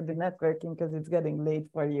stay for the networking because it's getting late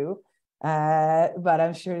for you. But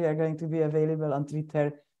I'm sure you're going to be available on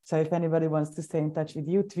Twitter So if anybody wants to stay in touch with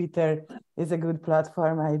you, Twitter is a good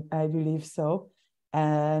platform, I believe so.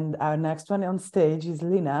 And our next one on stage is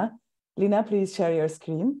Lina. Lina, please share your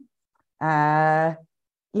screen.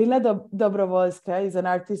 Lina Dobrovolska is an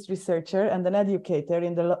artist researcher and an educator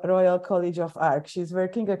in the Royal College of Art. She's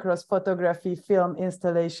working across photography, film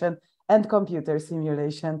installation, and computer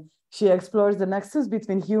simulation. She explores the nexus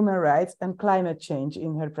between human rights and climate change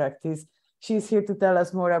in her practice. She's here to tell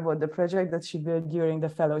us more about the project that she built during the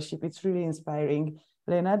fellowship. It's really inspiring.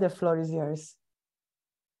 Lena, the floor is yours.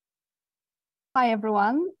 Hi,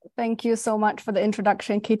 everyone. Thank you so much for the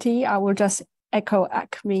introduction, Kitty. I will just echo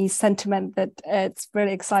ACMI's sentiment that it's a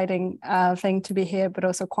really exciting thing to be here, but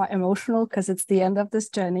also quite emotional because it's the end of this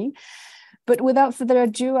journey. But without further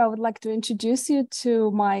ado, I would like to introduce you to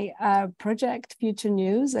my project, Future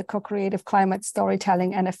News, a co-creative climate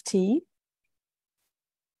storytelling NFT.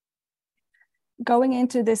 Going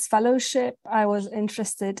into this fellowship, I was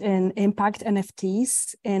interested in impact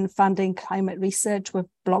NFTs, in funding climate research with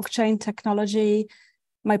blockchain technology.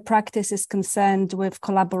 My practice is concerned with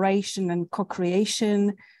collaboration and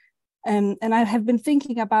co-creation. And I have been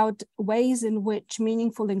thinking about ways in which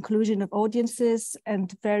meaningful inclusion of audiences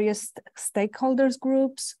and various stakeholders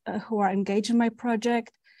groups who are engaged in my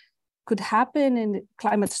project could happen in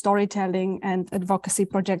climate storytelling and advocacy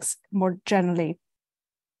projects more generally.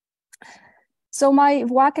 So my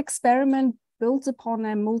WAC experiment builds upon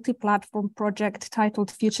a multi-platform project titled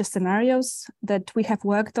Future Scenarios that we have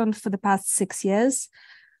worked on for the past 6 years,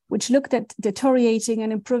 which looked at deteriorating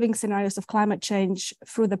and improving scenarios of climate change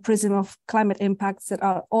through the prism of climate impacts that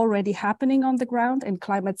are already happening on the ground in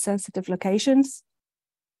climate-sensitive locations.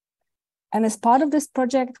 And as part of this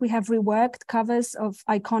project, we have reworked covers of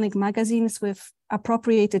iconic magazines with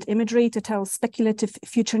appropriated imagery to tell speculative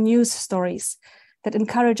future news stories that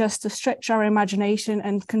encourage us to stretch our imagination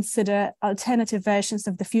and consider alternative versions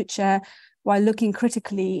of the future while looking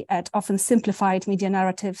critically at often simplified media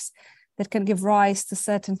narratives that can give rise to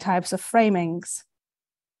certain types of framings.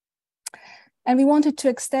 And we wanted to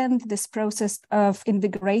extend this process of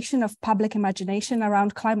invigoration of public imagination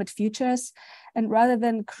around climate futures. And rather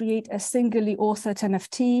than create a singly authored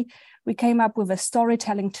NFT, we came up with a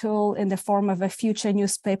storytelling tool in the form of a future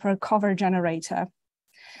newspaper cover generator.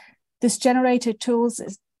 This generator tool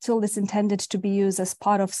is intended to be used as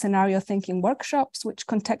part of scenario thinking workshops, which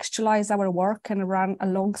contextualize our work and run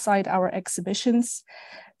alongside our exhibitions.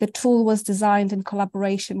 The tool was designed in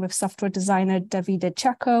collaboration with software designer Davide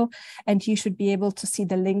Chaco, and you should be able to see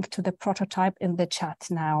the link to the prototype in the chat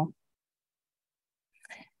now.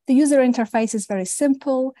 The user interface is very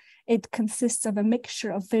simple. It consists of a mixture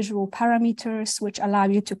of visual parameters, which allow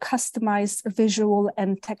you to customize visual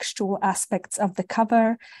and textual aspects of the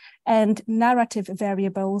cover, and narrative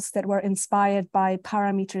variables that were inspired by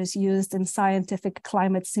parameters used in scientific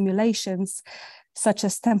climate simulations, such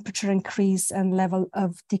as temperature increase and level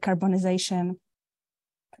of decarbonization.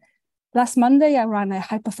 Last Monday, I ran a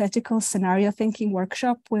hypothetical scenario thinking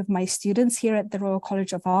workshop with my students here at the Royal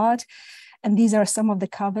College of Art, and these are some of the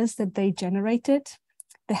covers that they generated.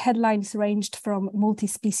 The headlines ranged from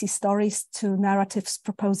multi-species stories to narratives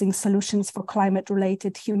proposing solutions for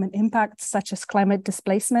climate-related human impacts, such as climate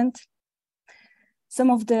displacement. Some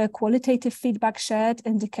of the qualitative feedback shared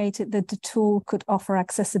indicated that the tool could offer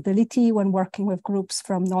accessibility when working with groups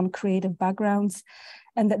from non-creative backgrounds,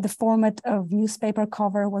 and that the format of newspaper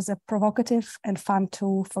cover was a provocative and fun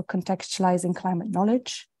tool for contextualizing climate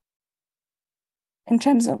knowledge. In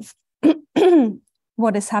terms of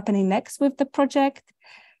what is happening next with the project,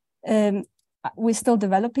 we're still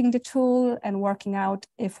developing the tool and working out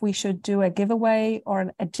if we should do a giveaway or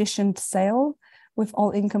an addition sale, with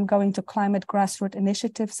all income going to climate grassroots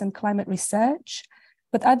initiatives and climate research.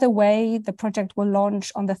 But either way, the project will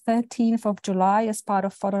launch on the 13th of July as part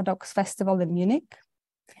of Photodocs Festival in Munich.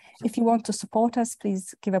 If you want to support us,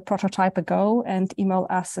 please give a prototype a go and email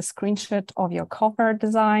us a screenshot of your cover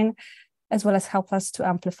design, as well as help us to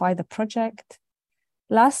amplify the project.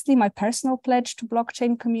 Lastly, my personal pledge to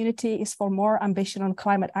blockchain community is for more ambition on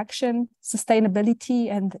climate action.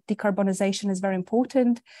 Sustainability and decarbonization is very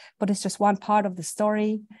important, but it's just one part of the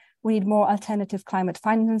story. We need more alternative climate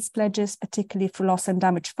finance pledges, particularly through loss and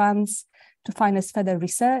damage funds, to finance further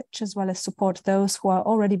research, as well as support those who are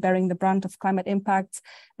already bearing the brunt of climate impacts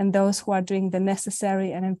and those who are doing the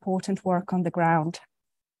necessary and important work on the ground.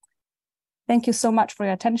 Thank you so much for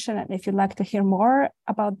your attention. And if you'd like to hear more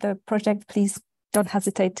about the project, please don't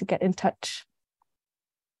hesitate to get in touch.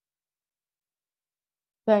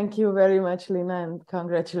 Thank you very much, Lina, and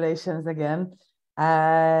congratulations again.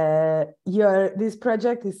 This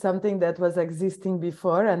project is something that was existing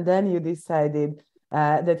before, and then you decided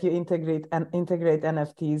that you integrate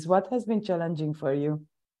NFTs. What has been challenging for you?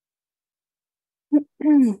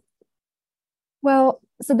 Well,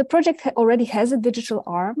 so the project already has a digital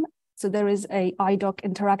arm. So there is a iDoc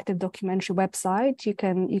interactive documentary website. You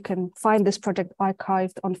can find this project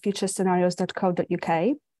archived on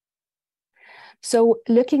futurescenarios.co.uk. So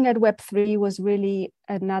looking at Web3 was really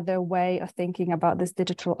another way of thinking about this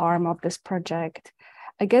digital arm of this project.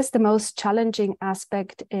 I guess the most challenging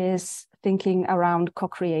aspect is thinking around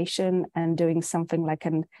co-creation and doing something like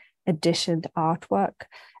an editioned artwork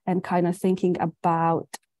and kind of thinking about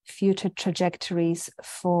future trajectories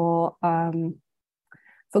for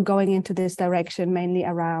going into this direction, mainly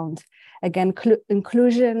around, again,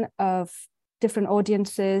 inclusion of different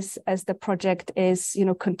audiences as the project is,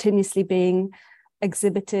 continuously being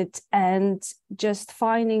exhibited, and just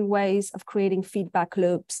finding ways of creating feedback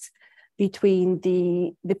loops between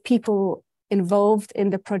the people involved in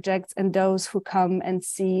the project and those who come and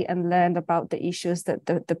see and learn about the issues that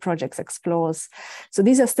the project explores. So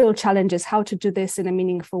these are still challenges, how to do this in a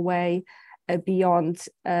meaningful way beyond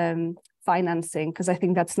financing, because I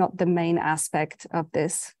think that's not the main aspect of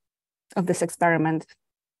this experiment.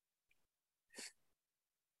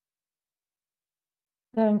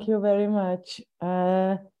 Thank you very much.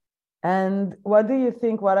 And what do you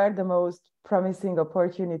think, what are the most promising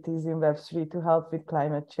opportunities in Web3 to help with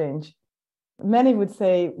climate change? Many would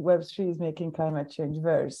say Web3 is making climate change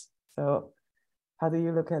worse. So how do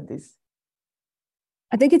you look at this?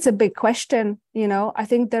 I think it's a big question. I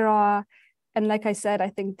think there are, and like I said, I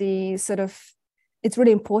think it's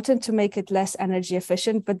really important to make it less energy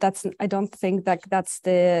efficient, but I don't think that that's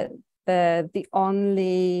the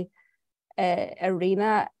only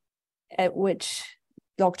arena at which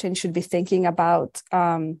blockchain should be thinking about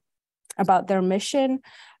their mission.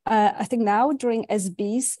 I think now during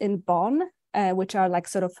SBs in Bonn, which are like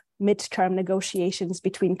sort of midterm negotiations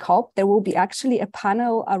between COP, there will be actually a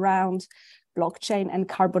panel around blockchain and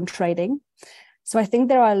carbon trading. So I think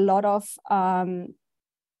there are a lot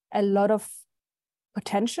of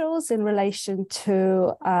potentials in relation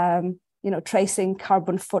to tracing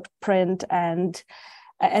carbon footprint and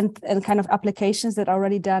kind of applications that are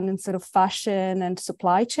already done in sort of fashion and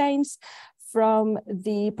supply chains. From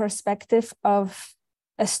the perspective of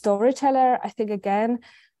a storyteller, I think again,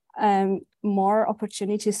 more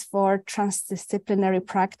opportunities for transdisciplinary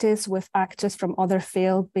practice with actors from other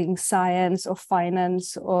fields, being science or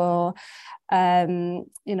finance or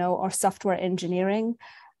or software engineering,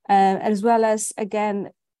 as well as again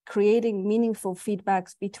creating meaningful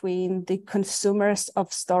feedbacks between the consumers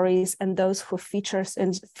of stories and those who feature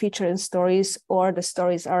in stories or the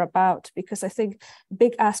stories are about. Because I think a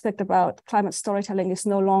big aspect about climate storytelling is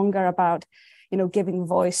no longer about giving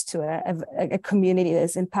voice to a community that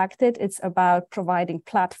is impacted. It's about providing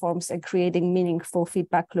platforms and creating meaningful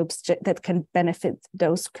feedback loops that can benefit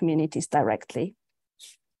those communities directly.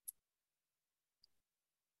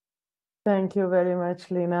 Thank you very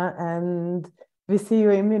much, Lina. And we see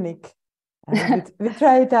you in Munich. And we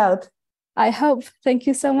try it out. I hope. Thank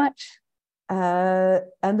you so much.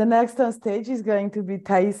 And the next on stage is going to be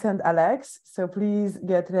Thais and Alex. So please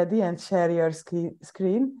get ready and share your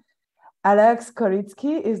screen. Alex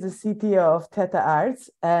Koritsky is the CTO of Theta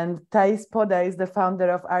Arts, and Thais Poda is the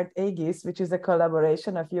founder of ArtAegis, which is a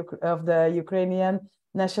collaboration of the Ukrainian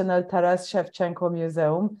National Taras Shevchenko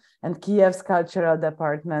Museum and Kiev's Cultural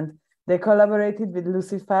Department. They collaborated with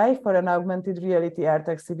Lucify for an augmented reality art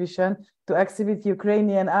exhibition to exhibit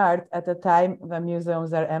Ukrainian art at a time when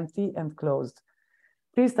museums are empty and closed.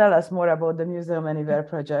 Please tell us more about the Museum Anywhere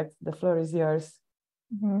project. The floor is yours.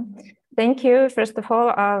 Mm-hmm. Thank you. First of all,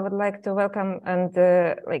 I would like to welcome and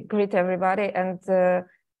greet everybody and to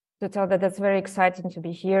tell that it's very exciting to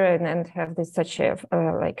be here and have this such a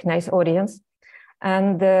nice audience.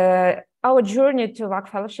 And our journey to WAC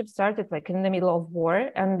Fellowship started in the middle of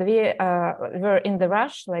war, and we were in the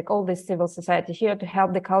rush, all this civil society here, to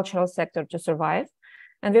help the cultural sector to survive.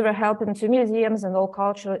 And we were helping to museums and all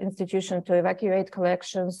cultural institutions to evacuate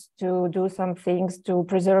collections, to do some things to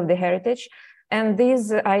preserve the heritage. And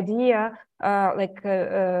this idea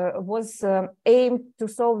was aimed to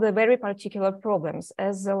solve the very particular problems.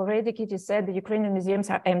 As already Kitty said, the Ukrainian museums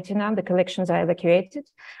are empty now, the collections are evacuated,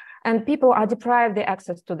 and people are deprived the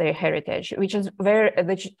access to their heritage, which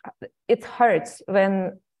it hurts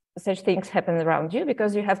when such things happen around you,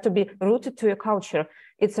 because you have to be rooted to your culture.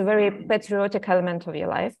 It's a very patriotic element of your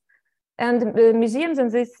life. And the museums in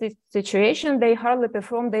this situation, they hardly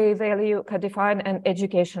perform their value, codifying and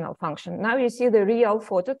educational function. Now you see the real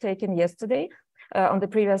photo taken yesterday on the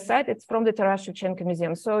previous slide, it's from the Taras Shevchenko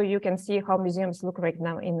Museum. So you can see how museums look right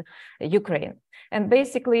now in Ukraine. And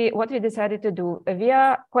basically what we decided to do, we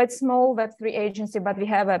are quite small Web3 agency, but we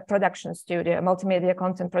have a production studio, a multimedia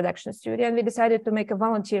content production studio. And we decided to make a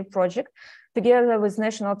volunteer project together with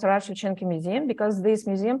National Taras Shevchenko Museum, because this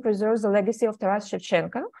museum preserves the legacy of Taras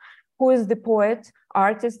Shevchenko, who is the poet,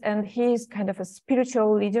 artist, and he is kind of a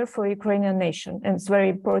spiritual leader for Ukrainian nation. And it's a very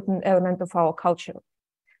important element of our culture.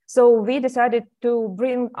 So we decided to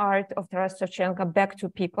bring art of Taras Shevchenko back to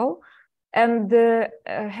people and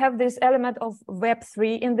have this element of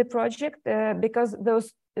Web3 in the project, because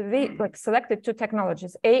we selected two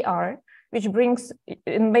technologies, AR, which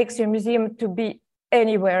makes your museum to be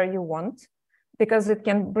anywhere you want, because it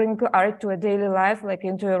can bring art to a daily life, like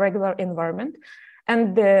into a regular environment.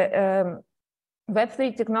 And the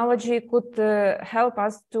Web3 technology could help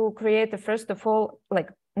us to create, first of all,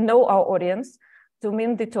 know our audience, to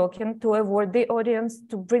mint the token, to avoid the audience,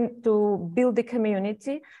 to build the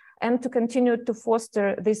community, and to continue to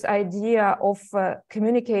foster this idea of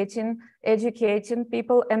communicating, educating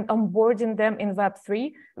people, and onboarding them in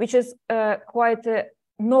Web3, which is quite a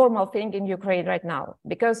normal thing in Ukraine right now.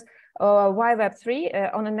 Because why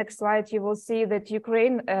Web3? On the next slide, you will see that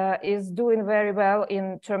Ukraine is doing very well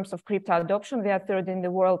in terms of crypto adoption. We are third in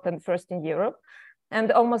the world and first in Europe.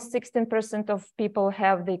 And almost 16% of people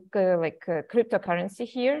have the cryptocurrency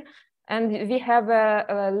here. And we have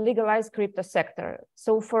a legalized crypto sector.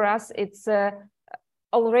 So for us, it's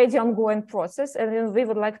already ongoing process, and we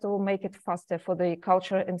would like to make it faster for the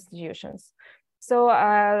cultural institutions. So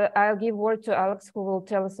I'll give word to Alex, who will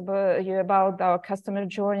tell us about our customer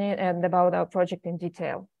journey and about our project in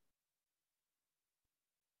detail.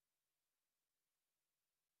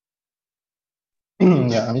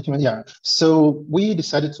 Yeah. So we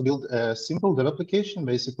decided to build a simple web application.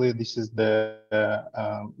 Basically, this is the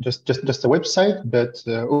just a website, but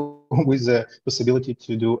with the possibility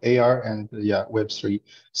to do AR and Web3.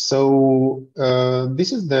 So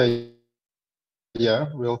this is the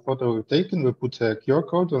real photo we've taken. We put a QR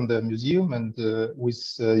code on the museum, and with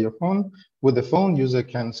your phone, with the phone, user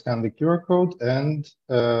can scan the QR code and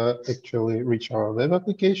actually reach our web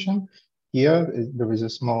application. Here, there is a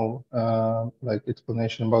small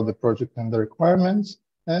explanation about the project and the requirements,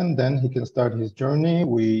 and then he can start his journey.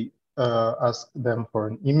 We ask them for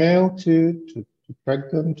an email to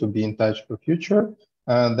track them, to be in touch for future.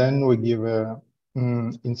 And then we give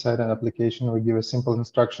inside an application, we give a simple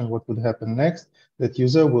instruction what would happen next. That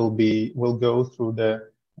user will go through the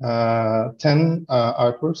 10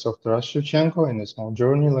 artworks of Taras Shevchenko in a small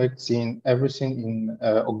journey, like seeing everything in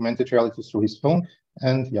augmented reality through his phone.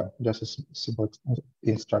 And just a simple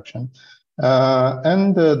instruction.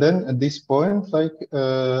 Then at this point,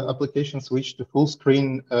 application switch to full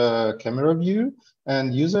screen camera view,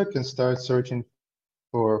 and user can start searching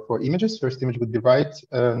for images. First image would be right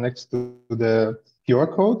next to the QR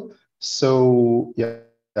code. So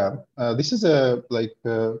this is a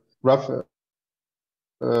rough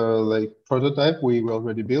prototype we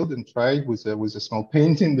already built and tried with a small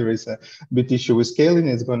painting. There is a bit issue with scaling.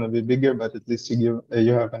 It's going to be bigger, but at least you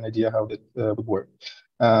have an idea how that would work.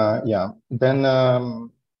 Then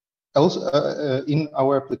also in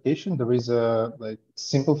our application there is a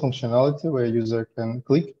simple functionality where user can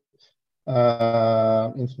click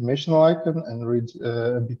informational icon and read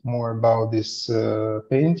a bit more about this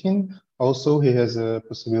painting. Also, he has a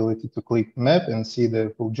possibility to click map and see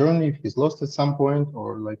the full journey if he's lost at some point,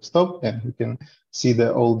 or stop, and he can see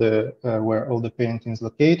where all the paintings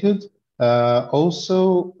located.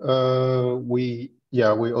 Also, we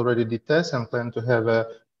already did tests and plan to have a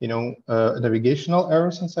navigational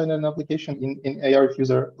arrows inside an application in AR if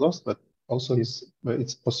user lost, but also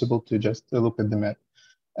it's possible to just look at the map.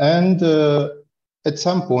 And at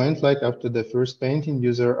some point, after the first painting,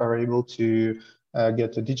 users are able to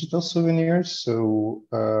get a digital souvenirs. So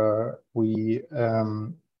we,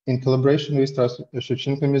 in collaboration with Taras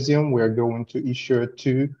Shevchenko Museum, we are going to issue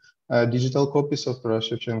 2 digital copies of Taras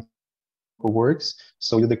Shevchenko works.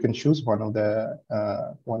 So they can choose one of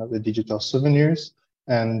the digital souvenirs,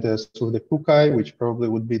 and through the Pukai, which probably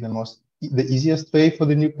would be the easiest way for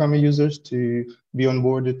the newcomer users to be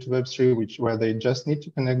onboarded to Web3, where they just need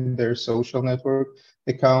to connect their social network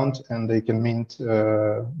account, and they can mint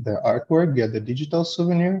their artwork, get the digital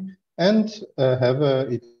souvenir, and have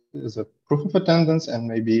it as a proof of attendance, and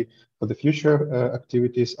maybe for the future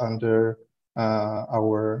activities under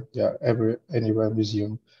our Anywhere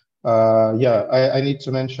Museum. I need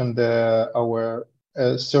to mention our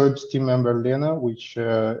third team member, Lena, which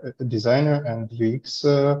a designer and UX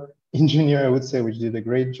engineer, I would say, which did a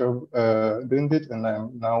great job doing it, and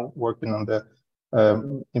I'm now working on the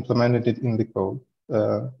implemented it in the code.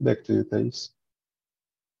 Back to you, Thais.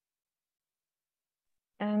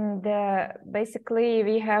 And basically,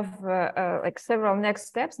 we have like several next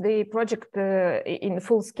steps. The project in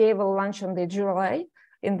full scale will launch on the July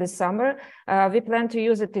in the summer. We plan to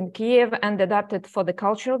use it in Kiev and adapt it for the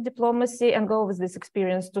cultural diplomacy and go with this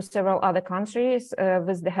experience to several other countries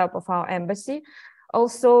with the help of our embassy.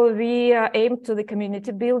 Also, we aim to the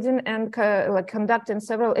community building and conducting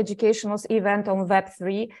several educational events on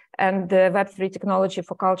Web3 and Web3 technology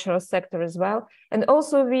for cultural sector as well. And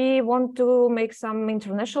also, we want to make some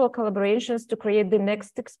international collaborations to create the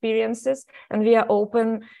next experiences. And we are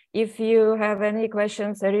open if you have any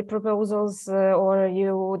questions, any proposals, or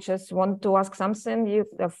you just want to ask something, you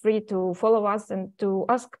are free to follow us and to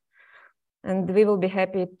ask. And we will be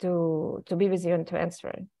happy to be with you and to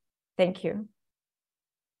answer. Thank you.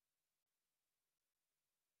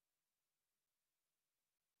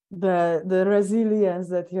 The resilience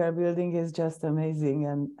that you are building is just amazing.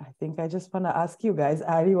 And I think I just want to ask you guys,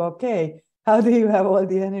 are you okay? How do you have all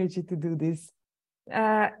the energy to do this?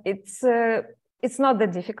 It's not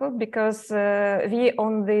that difficult because we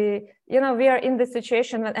are in the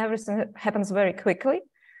situation when everything happens very quickly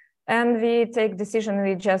and we take decision,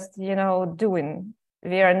 we just, doing.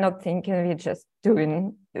 We are not thinking, we just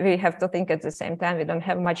doing. We have to think at the same time. We don't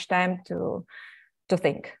have much time to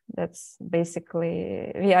think. That's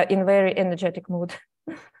basically, we are in very energetic mood.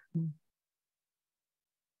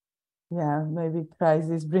 Yeah, maybe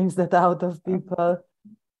crisis brings that out of people.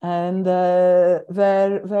 And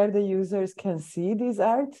where the users can see this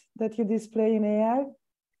art that you display in AR?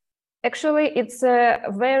 Actually, it's a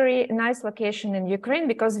very nice location in Ukraine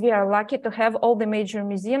because we are lucky to have all the major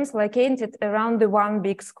museums located around the one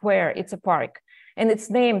big square. It's a park. And it's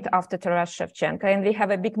named after Taras Shevchenko. And we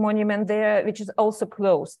have a big monument there, which is also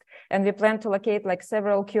closed. And we plan to locate like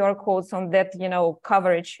several QR codes on that,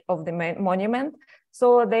 coverage of the monument.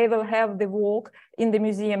 So they will have the walk in the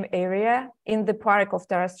museum area in the park of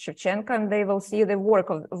Taras Shevchenko, and they will see the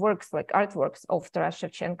works like artworks of Taras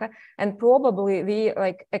Shevchenko. And probably we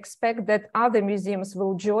expect that other museums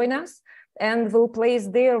will join us and will place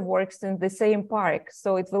their works in the same park.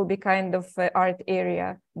 So it will be kind of an art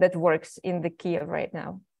area that works in the Kiev right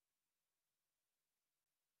now.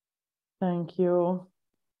 Thank you.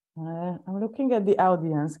 I'm looking at the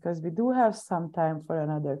audience because we do have some time for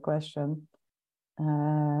another question.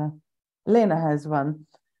 Lena has one.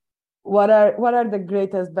 What are the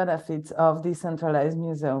greatest benefits of decentralized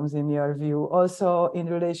museums in your view, also in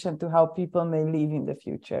relation to how people may live in the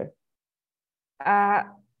future?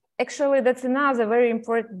 Actually, that's another very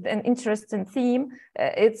important and interesting theme.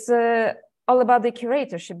 It's all about the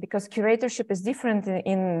curatorship, because curatorship is different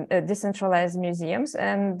in decentralized museums,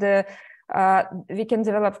 and we can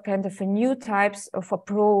develop kind of a new types of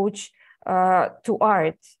approach to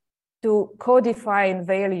art, to codifying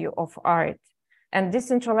value of art. And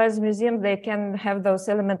decentralized museums, they can have those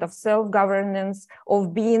elements of self-governance,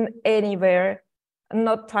 of being anywhere,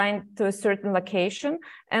 not tied to a certain location.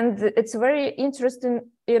 And it's very interesting,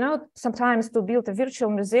 sometimes to build a virtual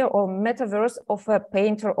museum or metaverse of a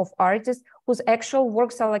painter, of artist whose actual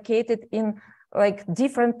works are located in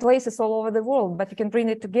different places all over the world, but you can bring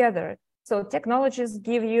it together. So technologies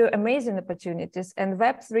give you amazing opportunities, and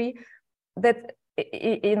Web3, that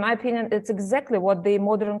in my opinion, it's exactly what the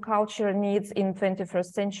modern culture needs in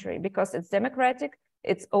 21st century, because it's democratic,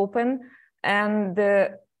 it's open, and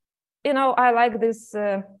I like this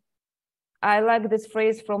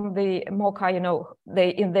phrase from the MOCA, they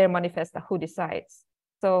in their manifesto, who decides.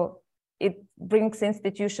 So it brings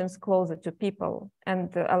institutions closer to people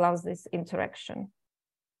and allows this interaction.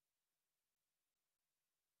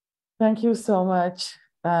 Thank you so much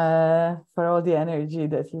for all the energy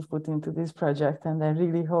that you've put into this project, and I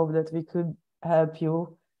really hope that we could help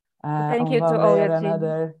you. Thank you to all your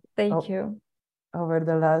team. Thank you. Over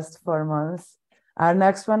the last 4 months. Our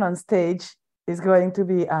next one on stage is going to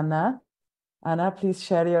be Anna. Anna, please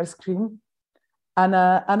share your screen.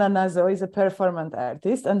 Anna Nazo is a performance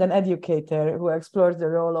artist and an educator who explores the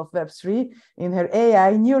role of Web3 in her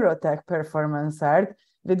AI neurotech performance art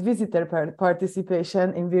with visitor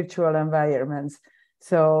participation in virtual environments.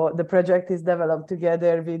 So the project is developed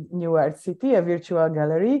together with New Art City, a virtual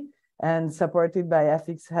gallery, and supported by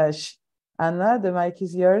FX#. Anna, the mic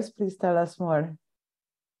is yours. Please tell us more.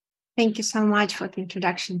 Thank you so much for the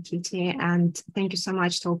introduction, Kitty, and thank you so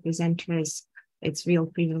much to all presenters. It's a real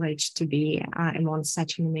privilege to be among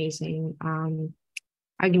such an amazing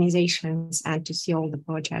organizations and to see all the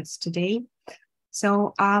projects today.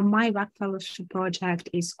 So my WAC Fellowship project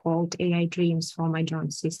is called AI Dreams for My Drone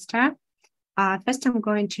Sister. First, I'm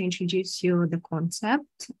going to introduce you the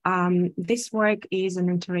concept. This work is an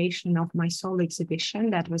iteration of my solo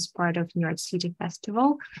exhibition that was part of New York City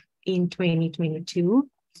Festival in 2022.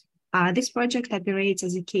 This project operates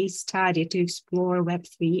as a case study to explore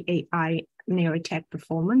Web3 AI neurotech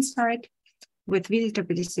performance art with visitor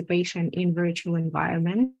participation in virtual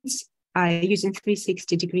environments using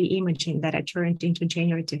 360-degree imaging that are turned into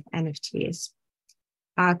generative NFTs.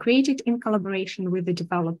 Created in collaboration with the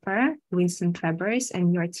developer, Winston Travers,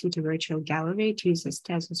 and New York City Virtual Gallery, it uses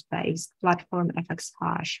Tezos-based platform FX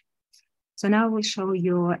Haus. So now we'll show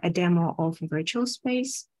you a demo of a virtual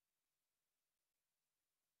space.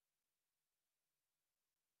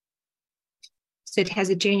 So it has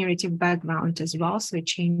a generative background as well, so it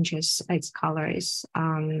changes its colors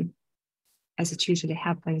as it usually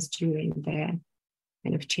happens during the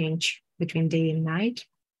kind of change between day and night.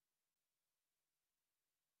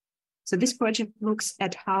 So this project looks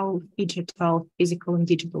at how digital, physical and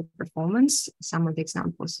digital performance, some of the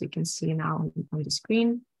examples you can see now on the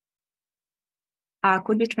screen,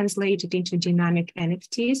 could be translated into dynamic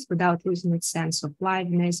NFTs without losing its sense of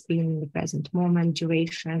liveness, being in the present moment,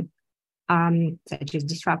 duration, such as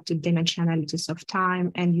disrupted dimensionalities of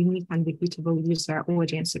time and unique and repeatable user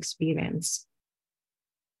audience experience.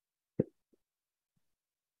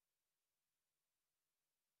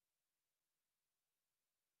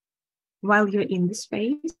 While you're in the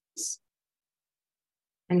space,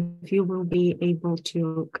 and you will be able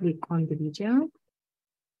to click on the video.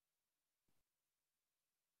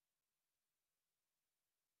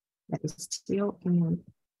 That is still in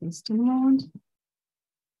testing mode.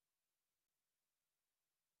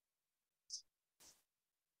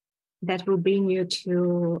 That will bring you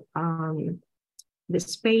to the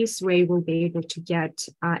space where you will be able to get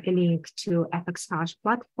a link to FX Haus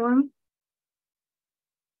platform.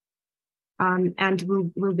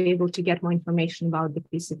 And we'll be able to get more information about the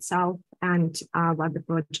piece itself and what the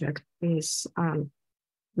project is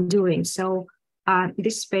doing. So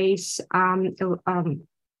this space, kind of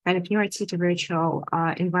New York City virtual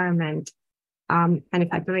environment, kind of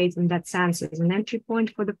operates in that sense as an entry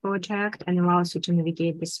point for the project and allows you to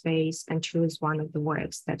navigate the space and choose one of the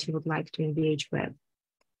works that you would like to engage with.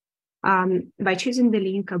 By choosing the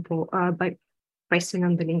linkable, by pressing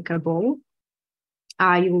on the linkable,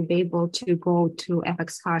 you will be able to go to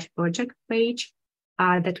FX Haus project page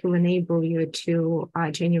that will enable you to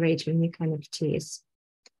generate unique NFTs.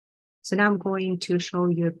 So now I'm going to show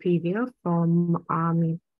you a preview from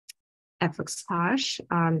FX Haus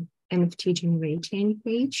NFT generating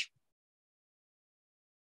page.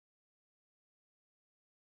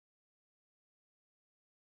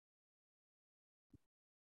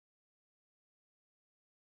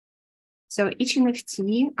 So each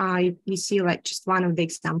NFT, you see like just one of the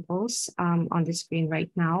examples on the screen right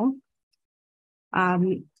now,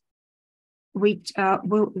 which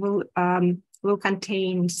will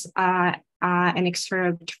contain an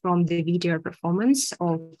excerpt from the video performance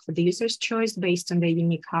of the user's choice based on the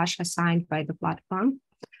unique hash assigned by the platform.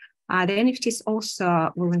 The NFTs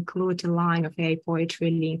also will include a line of AI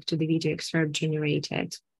poetry linked to the video excerpt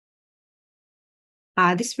generated.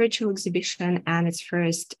 This virtual exhibition and its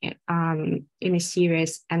first in a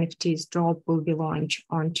series NFTs drop will be launched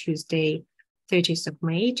on Tuesday, 30th of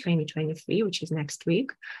May, 2023, which is next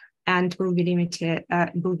week, and will be limited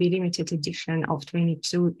edition of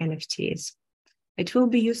 22 NFTs. It will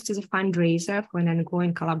be used as a fundraiser for an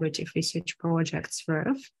ongoing collaborative research project,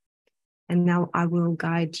 SWERF. And now I will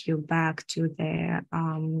guide you back to the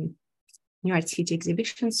New York City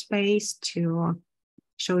exhibition space to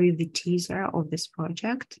show you the teaser of this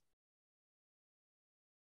project.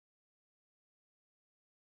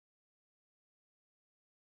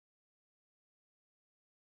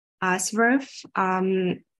 SWERF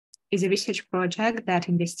is a research project that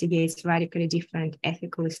investigates radically different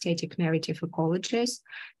ethical aesthetic narrative ecologies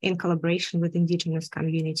in collaboration with indigenous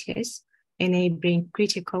communities, enabling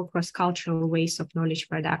critical cross-cultural ways of knowledge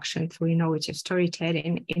production through innovative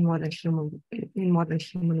storytelling in modern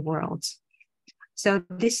human worlds. So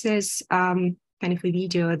this is kind of a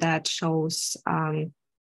video that shows, kind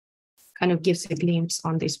of gives a glimpse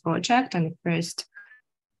on this project and the first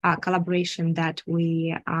collaboration that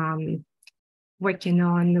we working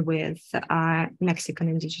on with Mexican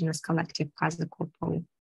indigenous collective Casa Copo.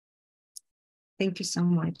 Thank you so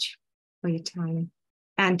much for your time.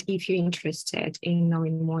 And if you're interested in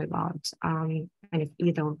knowing more about kind of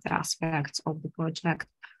either of the aspects of the project,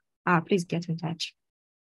 please get in touch.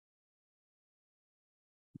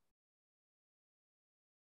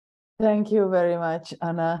 Thank you very much,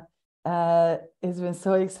 Anna. It's been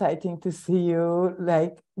so exciting to see you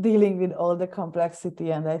like dealing with all the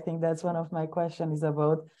complexity. And I think that's one of my questions is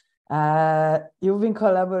about, you've been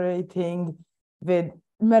collaborating with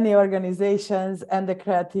many organizations and the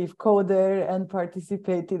creative coder and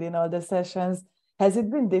participated in all the sessions. Has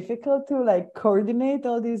it been difficult to like coordinate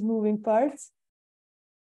all these moving parts?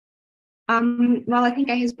 Well, I think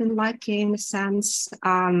I has been lucky in the sense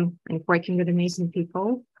like working with amazing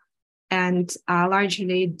people, and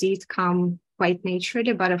largely it did come quite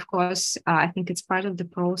naturally. But of course, I think it's part of the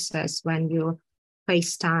process when you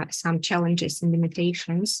face some challenges and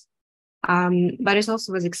limitations. But it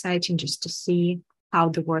also was exciting just to see how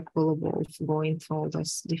the work will evolve going through all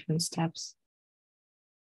those different steps.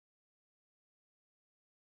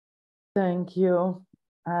 Thank you.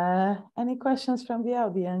 Any questions from the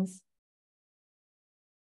audience?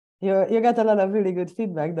 You got a lot of really good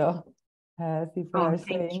feedback though. People are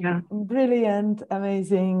saying brilliant,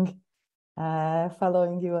 amazing,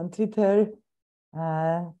 following you on Twitter.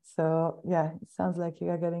 So yeah, it sounds like you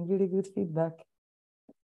are getting really good feedback.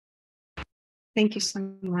 Thank you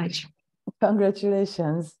so much.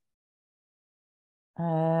 Congratulations.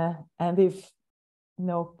 And if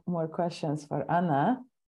no more questions for Anna,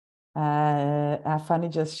 Fanny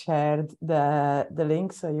just shared the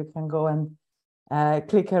link, so you can go and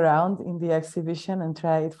click around in the exhibition and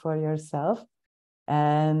try it for yourself.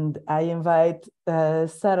 And I invite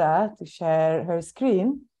Sarah to share her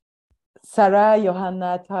screen. Sarah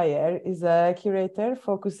Johanna Thayer is a curator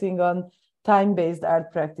focusing on time-based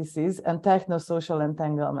art practices and techno-social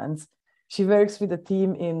entanglements. She works with a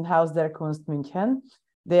team in Haus der Kunst München.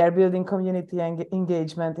 They are building community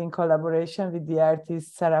engagement in collaboration with the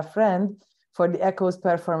artist Sarah Friend for the Echoes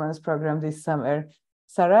performance program this summer.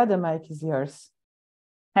 Sarah, the mic is yours.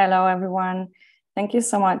 Hello, everyone. Thank you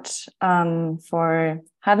so much for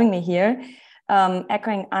having me here.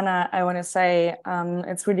 Echoing Anna, I want to say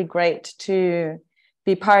it's really great to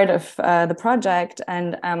be part of the project.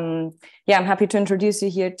 And yeah, I'm happy to introduce you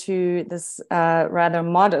here to this rather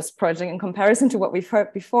modest project in comparison to what we've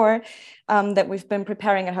heard before that we've been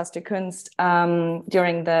preparing at Haus der Kunst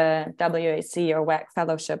during the WAC or WAC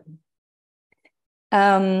Fellowship.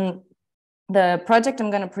 The project I'm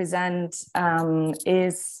going to present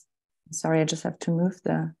is, sorry, I just have to move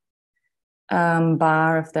the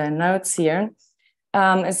bar of the notes here.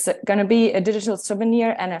 It's going to be a digital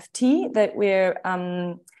souvenir NFT that we're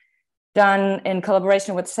done in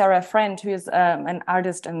collaboration with Sarah Friend, who is an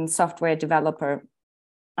artist and software developer.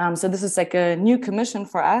 So this is like a new commission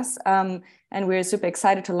for us, and we're super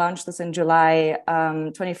excited to launch this in July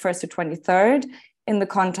 21st to 23rd in the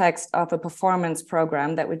context of a performance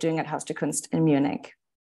program that we're doing at Haus der Kunst in Munich.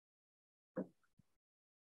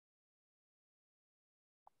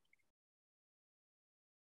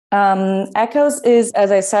 Echoes is,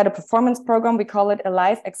 as I said, a performance program. We call it a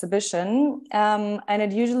live exhibition, and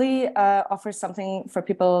it usually offers something for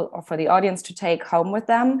people or for the audience to take home with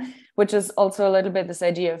them, which is also a little bit this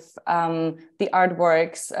idea of the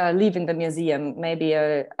artworks leaving the museum, maybe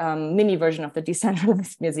a mini version of the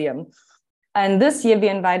decentralized museum. And this year we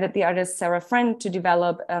invited the artist Sarah Friend to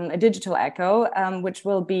develop a digital echo, which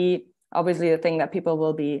will be obviously the thing that people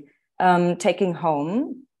will be taking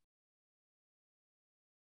home.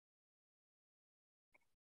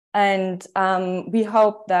 And we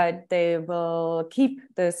hope that they will keep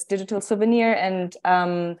this digital souvenir, and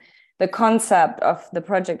the concept of the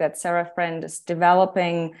project that Sarah Friend is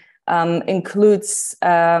developing includes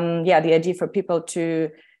the idea for people to,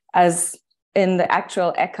 as in the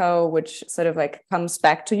actual echo, which sort of like comes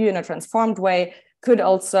back to you in a transformed way, could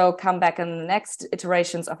also come back in the next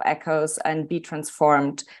iterations of echoes and be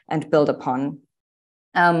transformed and built upon.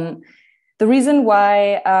 The reason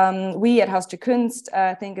why we at Haus der Kunst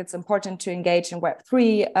think it's important to engage in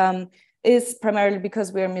Web3 is primarily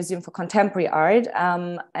because we're a museum for contemporary art,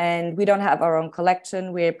 and we don't have our own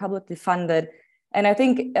collection. We're publicly funded. And I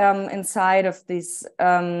think inside of these,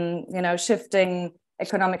 shifting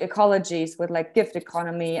economic ecologies with like gift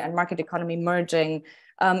economy and market economy merging,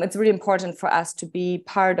 it's really important for us to be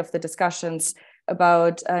part of the discussions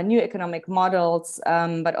about new economic models,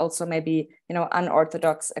 but also maybe,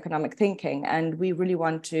 unorthodox economic thinking. And we really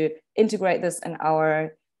want to integrate this in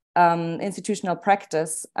our institutional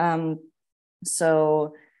practice. For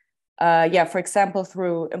example,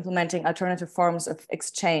 through implementing alternative forms of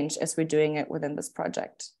exchange as we're doing it within this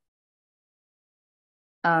project.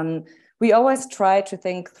 We always try to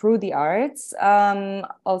think through the arts,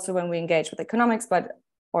 also when we engage with economics,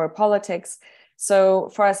 or politics. So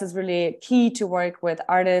for us, it's really key to work with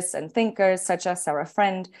artists and thinkers such as Sarah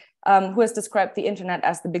Friend who has described the internet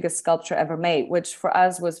as the biggest sculpture ever made, which for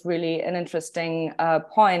us was really an interesting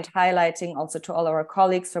point, highlighting also to all our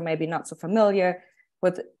colleagues who are maybe not so familiar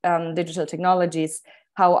with digital technologies,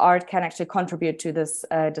 how art can actually contribute to this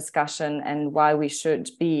discussion and why we should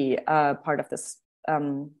be part of this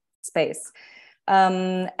space.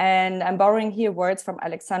 And I'm borrowing here words from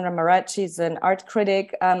Alexandra Marat. She's an art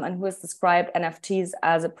critic and who has described NFTs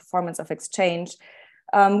as a performance of exchange,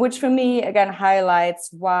 which for me, again, highlights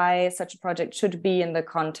why such a project should be in the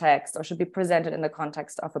context or should be presented in the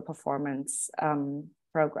context of a performance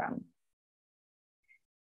program.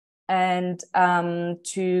 And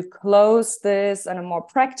to close this on a more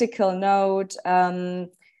practical note,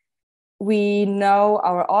 we know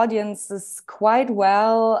our audiences quite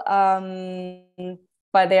well,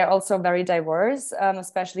 but they're also very diverse,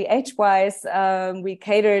 especially age-wise. We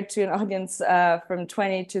cater to an audience from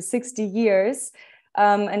 20 to 60 years.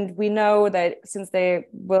 And we know that since they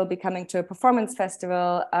will be coming to a performance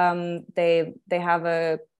festival, they have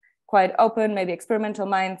a quite open, maybe experimental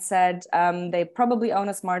mindset. They probably own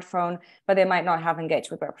a smartphone, but they might not have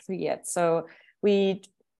engaged with Web3 yet. So we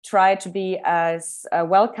try to be as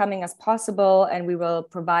welcoming as possible, and we will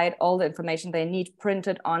provide all the information they need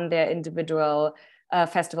printed on their individual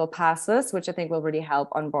festival passes, which I think will really help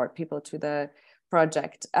onboard people to the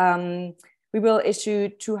project. We will issue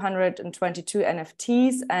 222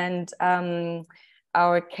 NFTs, and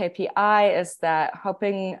our KPI is that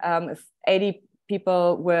hoping if 80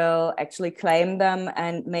 people will actually claim them,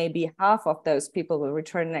 and maybe half of those people will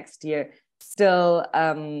return next year still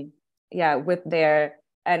with their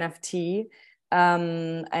NFT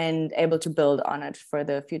and able to build on it for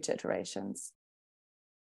the future iterations.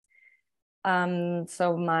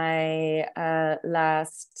 So my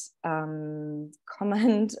last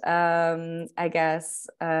comment, I guess,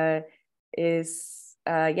 is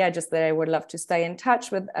just that I would love to stay in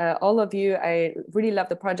touch with all of you. I really love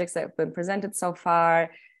the projects that have been presented so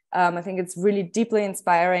far. I think it's really deeply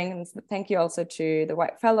inspiring. And thank you also to the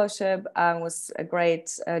WAC Fellowship. It was a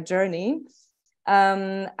great journey.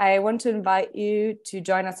 I want to invite you to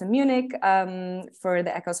join us in Munich for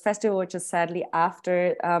the Echoes Festival, which is sadly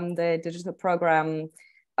after the digital program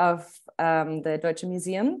of the Deutsche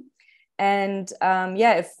Museum. And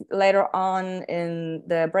if later on in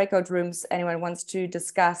the breakout rooms, anyone wants to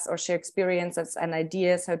discuss or share experiences and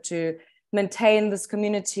ideas how to maintain this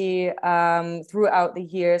community throughout the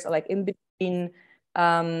years, or like in between,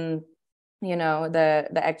 the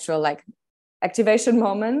actual like activation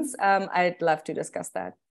moments, I'd love to discuss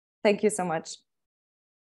that. Thank you so much.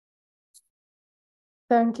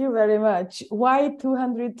 Thank you very much. Why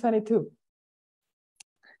 222?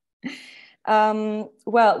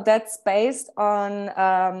 Well, that's based on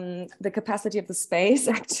the capacity of the space,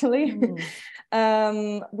 actually.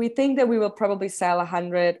 We think that we will probably sell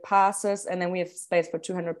 100 passes, and then we have space for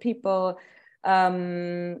 200 people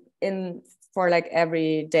for like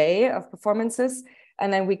every day of performances.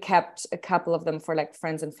 And then we kept a couple of them for like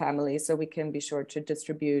friends and family, so we can be sure to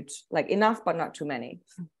distribute like enough, but not too many.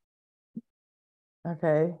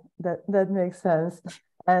 Okay, that makes sense.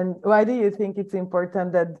 And why do you think it's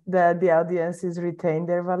important that the audiences retain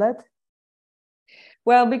their wallet?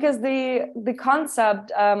 Well, because the concept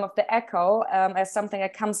of the echo as something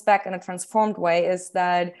that comes back in a transformed way is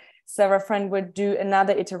that Sarah Friend would do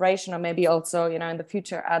another iteration, or maybe also, in the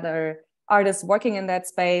future, other artists working in that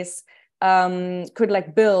space could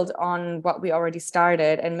like build on what we already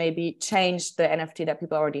started and maybe change the NFT that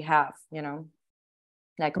people already have,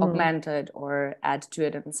 like augment it or add to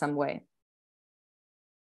it in some way.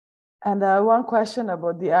 And one question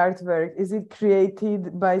about the artwork: is it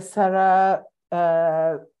created by Sarah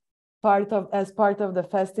as part of the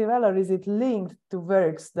festival, or is it linked to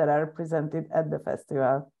works that are presented at the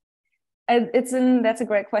festival? That's a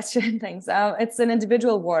great question. Thanks. It's an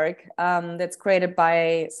individual work that's created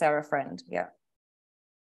by Sarah Friend. Yeah.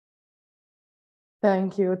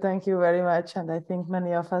 Thank you very much. And I think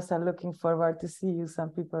many of us are looking forward to see you. Some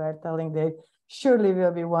people are telling they surely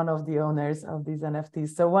will be one of the owners of these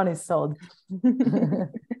NFTs. So one is sold.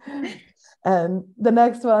 And the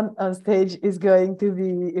next one on stage is going to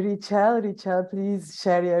be Richel. Richel, please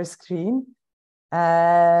share your screen.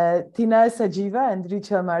 Tina Sajiva and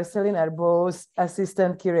Richel Marcelin are both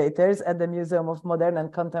assistant curators at the Museum of Modern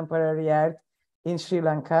and Contemporary Art in Sri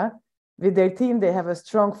Lanka. With their team, they have a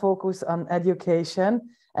strong focus on education,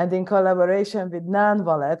 and in collaboration with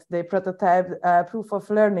NaN-Wallet, they prototyped a proof of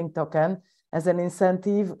learning token as an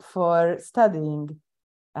incentive for studying.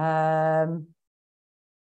 Richel,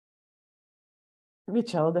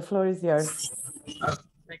 the floor is yours.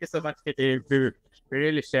 Thank you so much, Kitty. We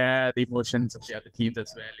really share the emotions of the other teams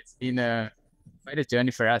as well. It's been a quite a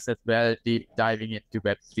journey for us as well, deep diving into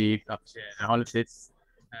Web3, blockchain, and all of this.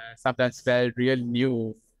 Sometimes felt really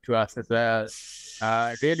new to us as well.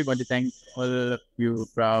 I really want to thank all of you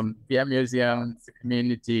from PR Museums, the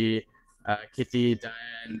community, Kitty,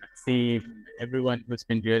 Diane, Maxime, everyone who's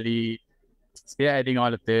been really spearheading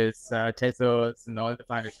all of this, Tezos and all the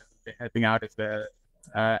foundations have been helping out as well.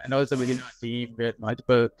 And also within our team with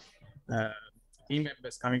multiple team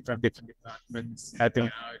members coming from different departments helping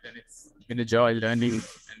out, and it's been a joy learning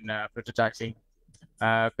and prototyping.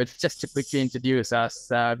 But just to quickly introduce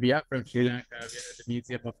us, we are from Sri Lanka. We are at the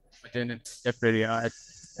Museum of Modern and Contemporary Art,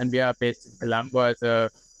 and we are based in Colombo as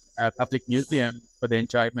a public museum for the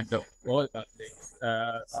enjoyment of all publics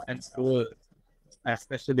and schools,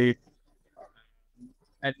 especially.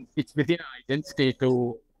 And it's within our identity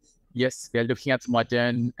to, yes, we are looking at the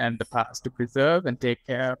modern and the past to preserve and take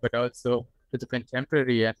care, but also to the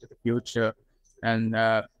contemporary and to the future. And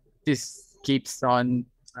this keeps on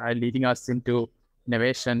leading us into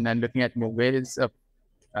innovation and looking at more ways of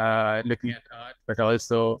looking at art, but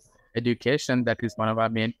also education. That is one of our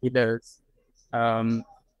main pillars. And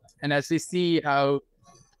as we see how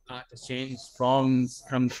art has changed from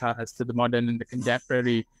the past to the modern and the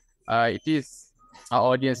contemporary, it is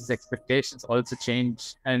our audience's expectations also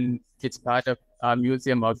change, and it's part of our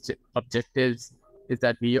museum objectives is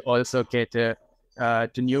that we also cater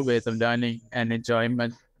to new ways of learning and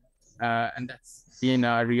enjoyment, and that's been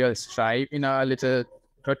a real strive in our little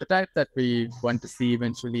prototype that we want to see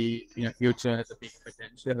eventually in the future as a big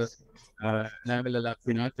potential. And I will allow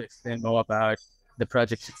Vinod to explain more about the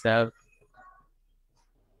project itself.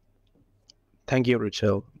 Thank you,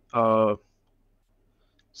 Rachel.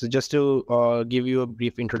 So just to give you a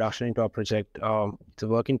brief introduction into our project, it's a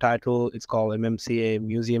working title. It's called MMCA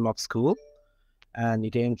Museum of School, and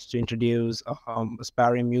it aims to introduce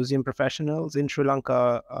aspiring museum professionals in Sri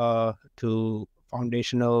Lanka to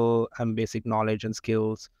foundational and basic knowledge and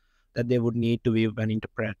skills that they would need to view and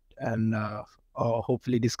interpret, and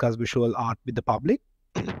hopefully discuss visual art with the public.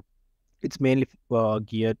 It's mainly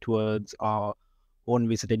geared towards our own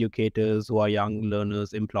visit educators who are young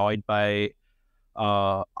learners employed by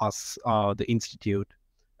us, the institute.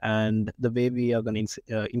 And the way we are going to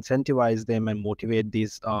incentivize them and motivate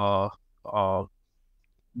these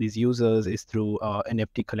users is through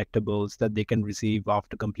NFT collectibles that they can receive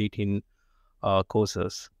after completing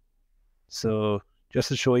courses. So just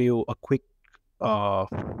to show you a quick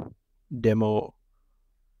demo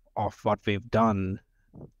of what we've done,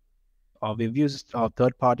 we've used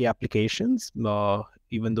third-party applications,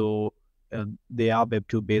 even though they are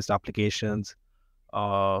Web2 based applications.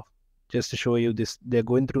 Just to show you this, they're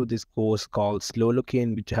going through this course called Slow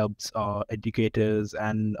Look-In, which helps educators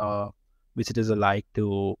and visitors alike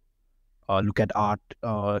to look at art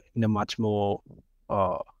in a much more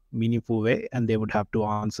meaningful way, and they would have to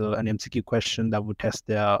answer an MCQ question that would test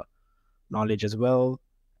their knowledge as well.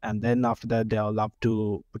 And then after that, they're allowed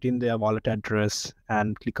to put in their wallet address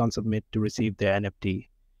and click on submit to receive their NFT.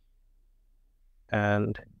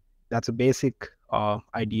 And that's a basic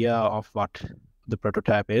idea of what the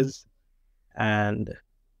prototype is. And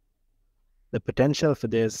the potential for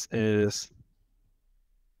this is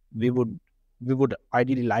we would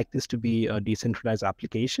ideally like this to be a decentralized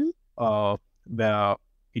application where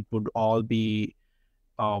it would all be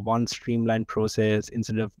one streamlined process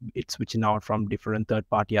instead of it switching out from different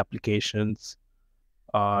third-party applications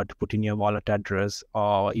to put in your wallet address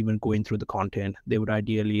or even going through the content. They would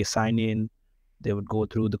ideally sign in, they would go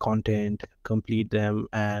through the content, complete them,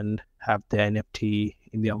 and have their NFT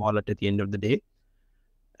in their wallet at the end of the day.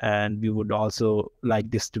 And we would also like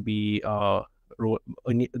this to be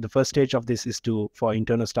the first stage of this is for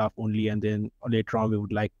internal staff only, and then later on we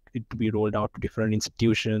would like it to be rolled out to different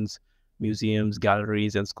institutions, museums,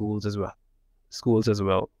 galleries, and schools as well.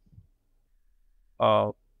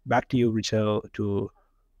 Back to you, Richel, to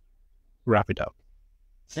wrap it up.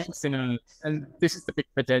 Thanks, Sinal. And this is the big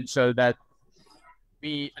potential that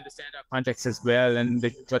we understand our context as well, and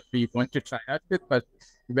what we want to try out with, but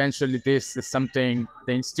eventually this is something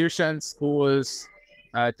the institutions, schools,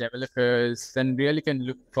 developers, then really can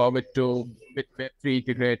look forward to with Web3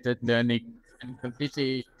 integrated learning and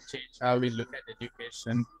completely change how we look at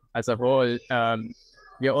education as a whole.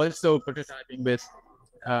 We are also prototyping with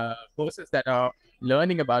courses that are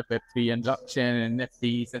learning about Web3 and blockchain and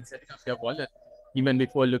NFTs and setting up your wallet even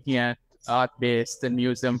before looking at art-based and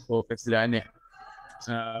museum-focused learning.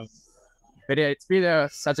 But yeah, it's been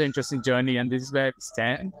such an interesting journey, and this is where we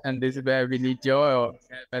stand, and this is where we need your help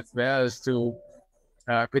as well to,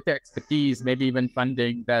 with the expertise, maybe even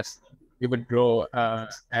funding, that we would grow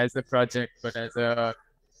as a project, but as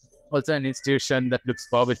also an institution that looks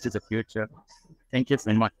forward to the future. Thank you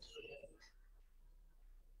so much.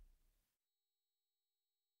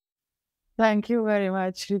 Thank you very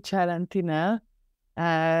much, Richard and Tina.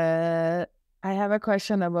 I have a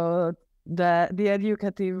question about the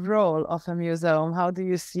educative role of a museum. How do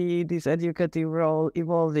you see this educative role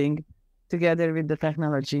evolving together with the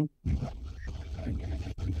technology?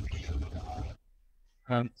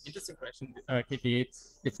 Interesting question, Kitty.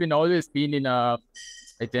 It's been always been in our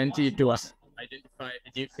identity to identify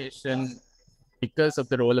education because of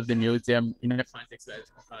the role of the museum in a context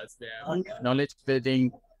as where knowledge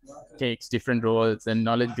building takes different roles, and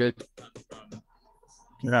knowledge building comes from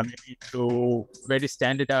maybe through very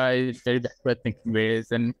standardized, very backward thinking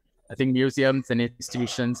ways. And I think museums and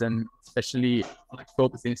institutions, and especially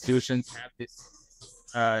focused institutions, have this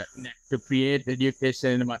knack to create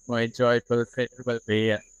education in a much more enjoyable, credible way.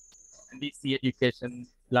 And we see education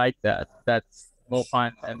like that. That's more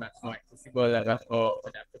fun and much more accessible and much more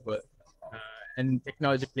adaptable. And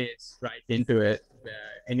technology plays right into it,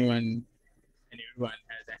 where anyone and everyone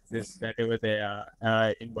has access wherever they are,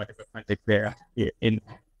 in whatever context they are in.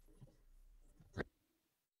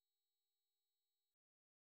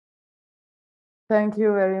 Thank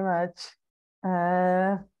you very much.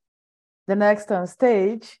 The next on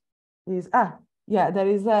stage is, there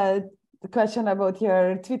is a question about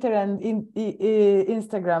your Twitter and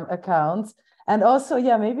Instagram accounts. And also,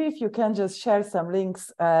 maybe if you can just share some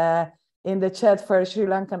links in the chat for Sri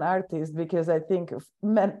Lankan artists, because I think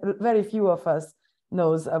very few of us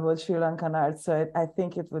knows about Sri Lankan art. So I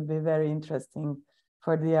think it would be very interesting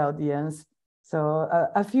for the audience. So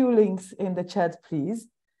a few links in the chat, please.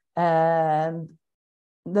 And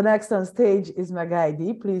the next on stage is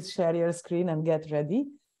Makandie. Please share your screen and get ready.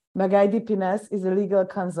 Makandie Pines is a legal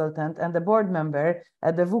consultant and a board member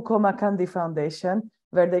at the Wooko Makandie Foundation,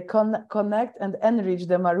 where they connect and enrich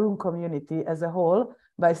the Maroon community as a whole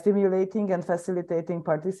by stimulating and facilitating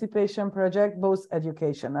participation projects, both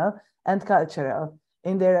educational and cultural.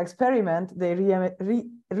 In their experiment, they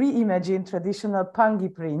reimagine traditional Pangi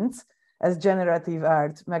prints as generative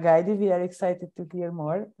art. Makandie, we are excited to hear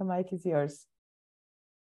more. The mic is yours.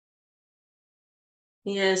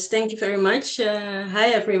 Yes, thank you very much. Hi,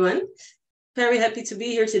 everyone. Very happy to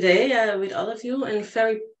be here today with all of you, and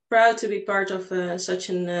very proud to be part of such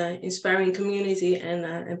an inspiring community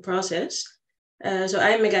and process. So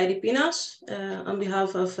I'm Makandie Pines on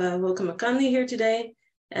behalf of Wooko Makandie here today.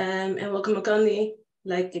 And Wooko Makandie,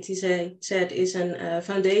 like Kitty said, is a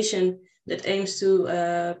foundation that aims to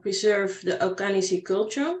preserve the Aukanisi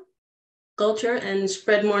culture and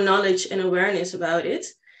spread more knowledge and awareness about it.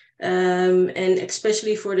 And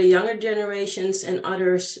especially for the younger generations and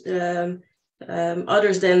others than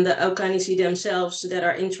the Aukanisi themselves that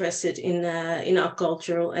are interested in our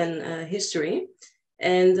cultural and history.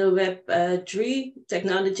 And the Web3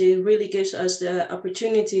 technology really gives us the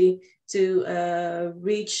opportunity to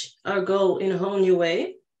reach our goal in a whole new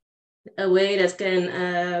way, a way that can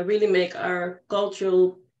really make our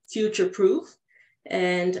cultural future-proof.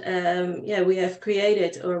 And we have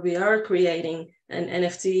created, or we are creating, an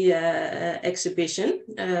NFT exhibition.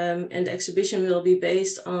 And the exhibition will be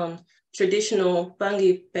based on traditional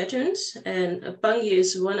Pangi patterns. And Pangi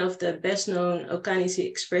is one of the best-known Aukanisi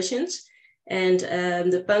expressions. And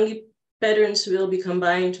the Pangi patterns will be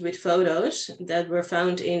combined with photos that were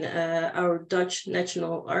found in our Dutch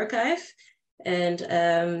National Archive.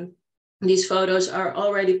 And these photos are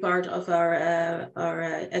already part of our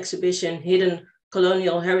exhibition, Hidden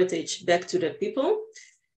Colonial Heritage Back to the People.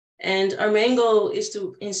 And our main goal is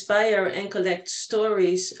to inspire and collect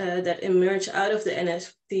stories that emerge out of the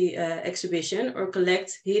NFT exhibition, or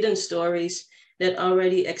collect hidden stories that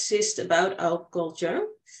already exist about our culture.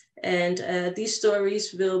 And these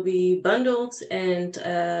stories will be bundled, and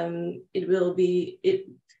the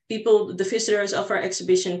visitors of our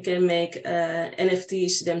exhibition can make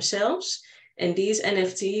NFTs themselves. And these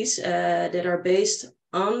NFTs that are based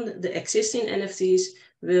on the existing NFTs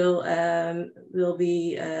will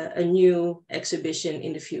be a new exhibition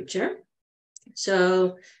in the future.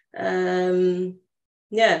 So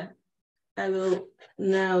I will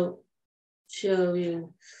now show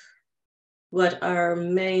you what our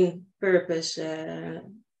main purpose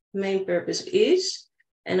is.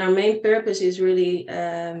 And our main purpose is really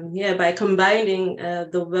by combining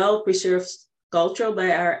the well-preserved culture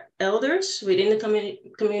by our elders within the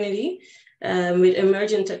community with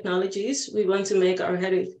emerging technologies. We want to make our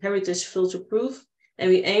heritage future-proof, and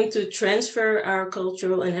we aim to transfer our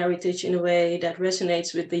cultural and heritage in a way that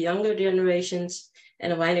resonates with the younger generations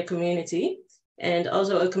and a wider community, and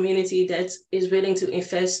also a community that is willing to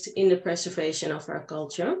invest in the preservation of our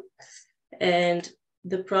culture. And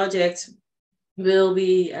the project will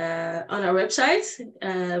be on our website.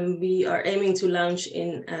 We are aiming to launch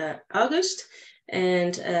in August.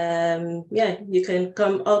 And yeah, you can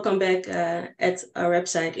all come back at our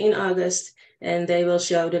website in August, and they will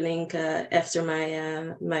show the link after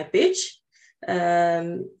my pitch.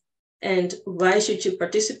 And why should you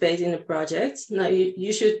participate in the project? Now,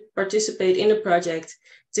 you should participate in the project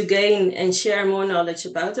to gain and share more knowledge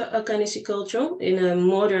about the Akanisi culture in a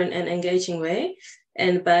modern and engaging way.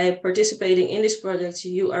 And by participating in this project,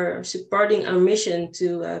 you are supporting our mission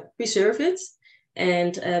to preserve it.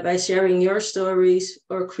 And by sharing your stories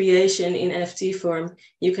or creation in NFT form,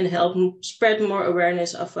 you can help spread more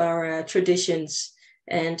awareness of our traditions.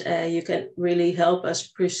 And you can really help us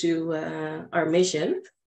pursue our mission.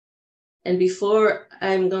 And before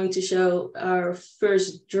I'm going to show our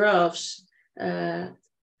first drafts,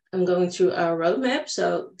 I'm going through our roadmap.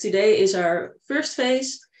 So today is our first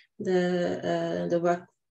phase, the WAC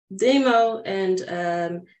demo,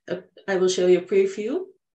 and I will show you a preview.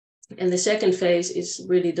 And the second phase is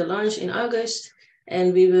really the launch in August.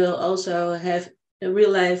 And we will also have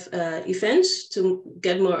real life events to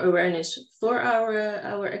get more awareness for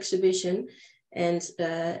our exhibition. And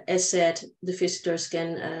as said, the visitors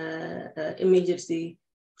can immediately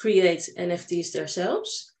create NFTs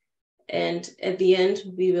themselves. And at the end,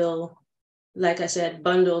 we will, like I said,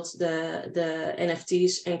 bundle the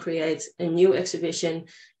NFTs and create a new exhibition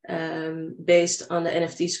based on the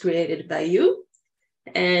NFTs created by you.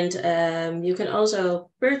 And you can also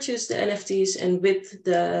purchase the NFTs, and with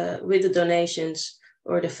the donations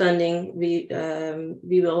or the funding, we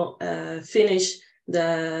will finish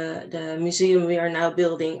the museum we are now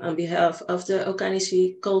building on behalf of the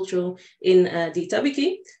Akanisi culture in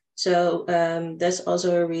Ditabiki. So that's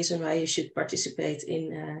also a reason why you should participate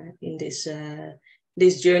in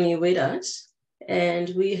this journey with us.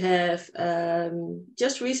 And we have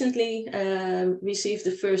just recently received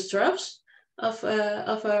the first drafts of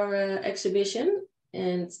our exhibition,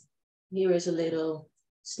 and here is a little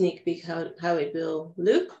sneak peek how it will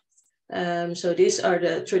look. So these are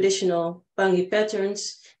the traditional Pangi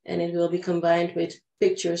patterns, and it will be combined with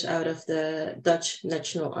pictures out of the Dutch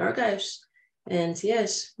National Archives. And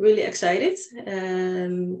yes, really excited.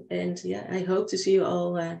 And yeah, I hope to see you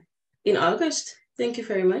all in August. Thank you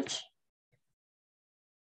very much.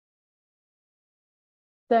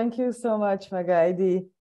 Thank you so much, Makandie.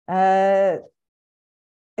 Am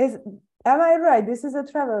I right? This is a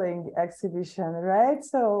traveling exhibition, right?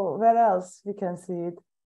 So where else we can see it?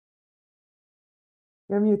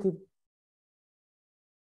 You're muted.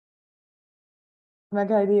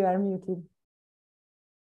 Makandie, you are muted.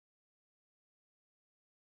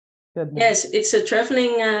 Yes, it's a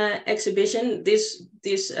traveling exhibition. This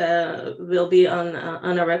will be on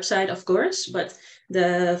our website, of course, but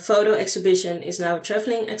the photo exhibition is now a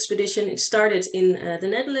traveling expedition. It started in the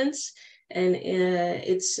Netherlands, and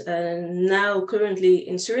it's now currently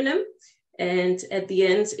in Suriname. And at the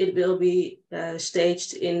end, it will be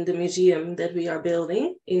staged in the museum that we are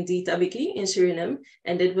building in Ditabiki in Suriname,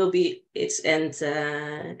 and it will be its end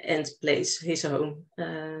place, his home.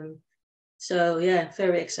 So yeah,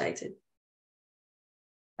 very excited.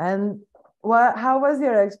 And how was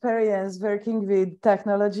your experience working with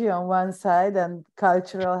technology on one side and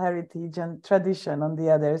cultural heritage and tradition on the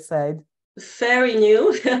other side? Very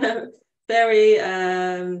new, very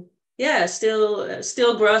yeah,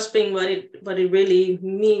 still grasping what it really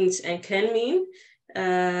means and can mean.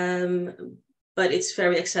 But it's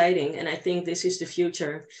very exciting, and I think this is the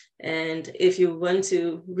future. And if you want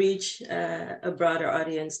to reach a broader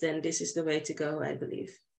audience, then this is the way to go, I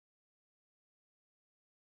believe.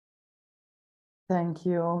 Thank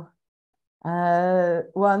you.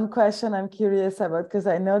 One question I'm curious about, because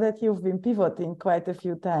I know that you've been pivoting quite a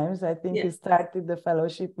few times. I think you started the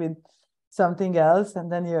fellowship with something else, and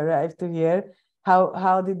then you arrived to here.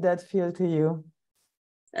 How did that feel to you?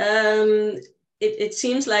 It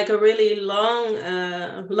seems like a really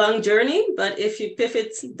long journey, but if you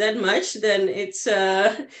pivot that much, then it's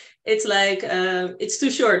like it's too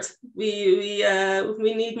short. We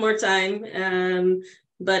need more time.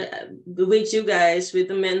 But with you guys, with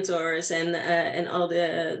the mentors and all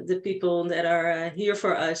the people that are here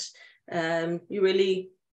for us, you really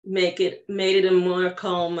made it a more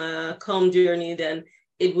calm journey than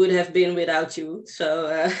it would have been without you.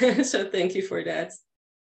 So so thank you for that.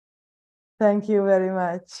 Thank you very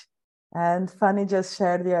much. And Fanny just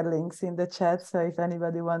shared your links in the chat. So if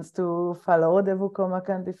anybody wants to follow the Wooko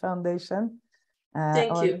Makandie Foundation,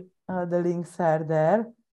 thank you. All the links are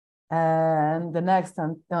there. And the next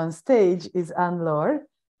on stage is Anne-Laure.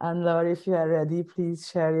 Anne-Laure, if you are ready, please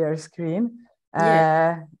share your screen.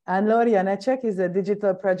 Anne-Laure Janecek is a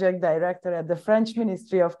digital project director at the French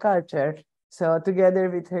Ministry of Culture. So together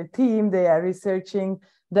with her team, they are researching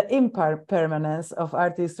the impermanence of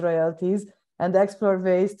artist royalties and explore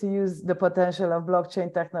ways to use the potential of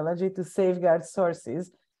blockchain technology to safeguard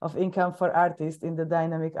sources of income for artists in the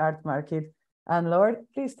dynamic art market. Anne-Laure,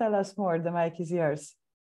 please tell us more. The mic is yours.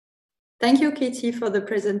 Thank you, Kitty, for the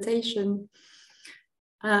presentation.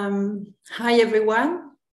 Hi,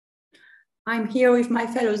 everyone. I'm here with my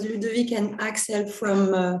fellows Ludovic and Axel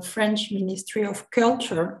from French Ministry of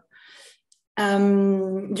Culture.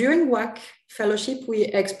 During WAC Fellowship, we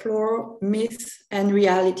explore myths and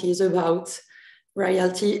realities about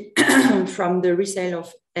royalty from the resale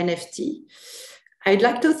of NFT. I'd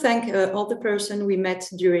like to thank all the persons we met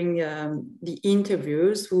during the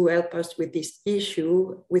interviews who helped us with this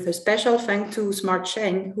issue, with a special thank to Smart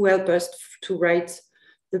Chain, who helped us to write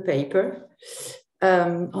the paper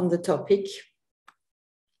on the topic.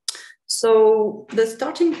 So the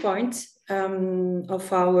starting point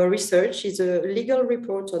of our research is a legal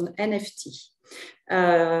report on NFT.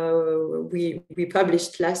 We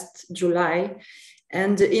published last July.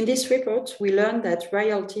 And in this report, we learned that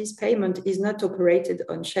royalties payment is not operated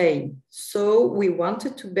on chain. So we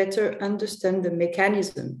wanted to better understand the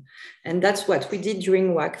mechanism. And that's what we did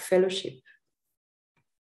during WAC Fellowship.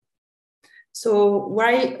 So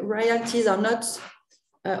why royalties are not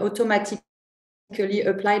automatically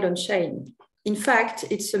applied on chain? In fact,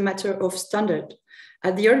 it's a matter of standard.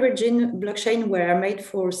 At the origin, blockchain were made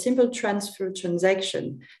for simple transfer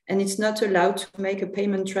transaction, and it's not allowed to make a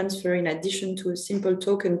payment transfer in addition to a simple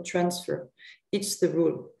token transfer. It's the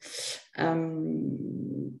rule.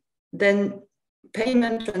 Then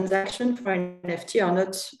payment transactions for NFT are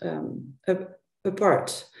not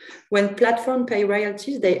apart. When platforms pay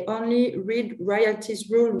royalties, they only read royalties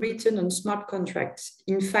rule written on smart contracts.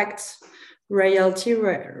 In fact, royalty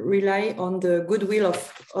rely on the goodwill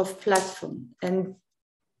of platform. And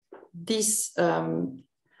this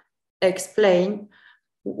explains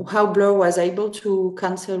how Blur was able to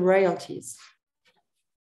cancel royalties.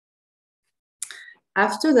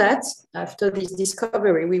 After that, after this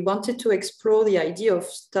discovery, we wanted to explore the idea of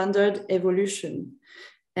standard evolution.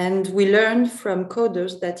 And we learned from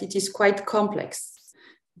coders that it is quite complex.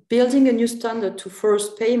 Building a new standard to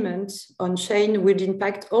force payment on chain would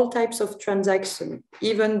impact all types of transactions,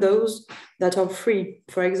 even those that are free.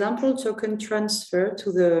 For example, token transfer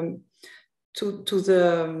to the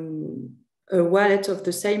wallet of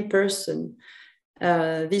the same person.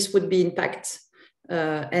 This would be impact.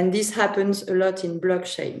 And this happens a lot in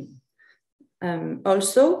blockchain.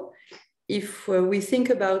 Also, if we think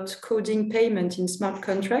about coding payment in smart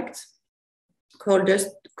contracts, coders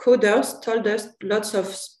told us lots of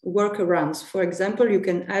workarounds. For example, you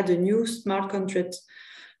can add a new smart contract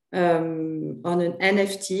on an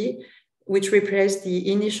NFT, which replaces the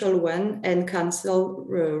initial one and cancel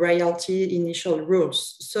royalty initial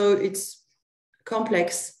rules. So it's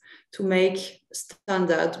complex to make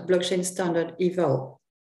standard, blockchain standard evolve.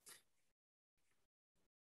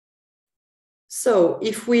 So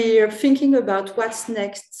if we are thinking about what's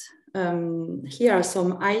next, here are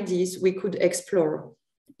some ideas we could explore.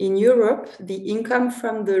 In Europe, the income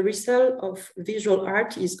from the resale of visual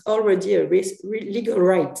art is already a legal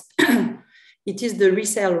right. It is the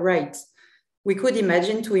resale right. We could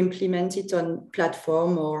imagine to implement it on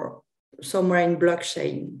platform or somewhere in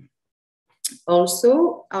blockchain.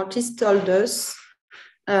 Also, artists told us,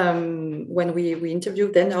 when we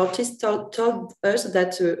interviewed them, artists told us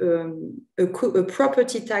that a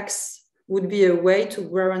property tax would be a way to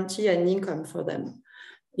guarantee an income for them,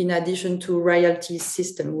 in addition to royalty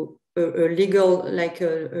system, a legal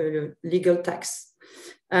tax.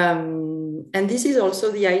 And this is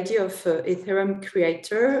also the idea of Ethereum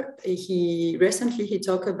creator. Recently he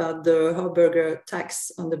talked about the hamburger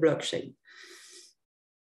tax on the blockchain.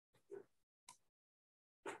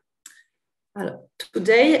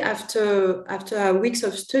 Today, after our weeks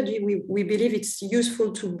of study, we believe it's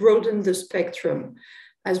useful to broaden the spectrum,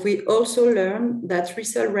 as we also learn that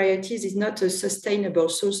resale royalties is not a sustainable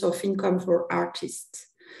source of income for artists.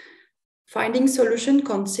 Finding solutions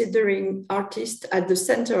considering artists at the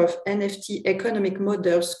center of NFT economic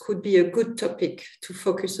models could be a good topic to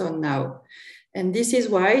focus on now. And this is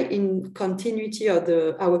why, in continuity of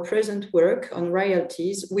our present work on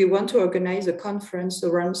royalties, we want to organize a conference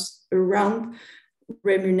around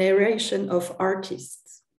remuneration of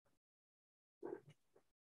artists.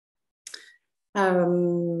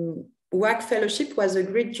 WAC Fellowship was a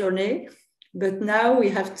great journey, but now we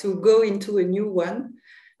have to go into a new one,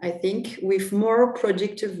 I think, with more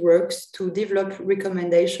productive works to develop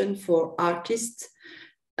recommendations for artists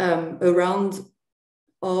around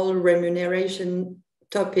all remuneration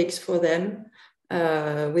topics for them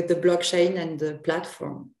with the blockchain and the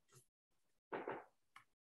platform.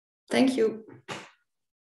 Thank you.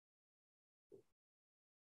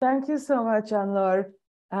 Thank you so much, Anne-Laure.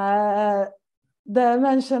 The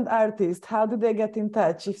mentioned artist, how do they get in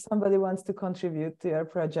touch if somebody wants to contribute to your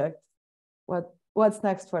project? What's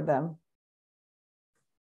next for them?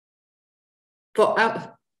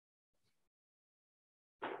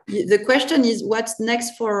 The question is, what's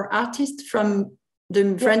next for artists from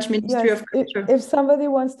the French Ministry of Culture? If somebody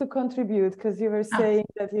wants to contribute, because you were saying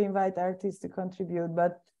that you invite artists to contribute,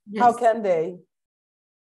 but how can they?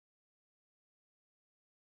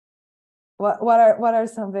 What are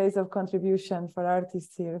some ways of contribution for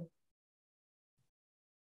artists here?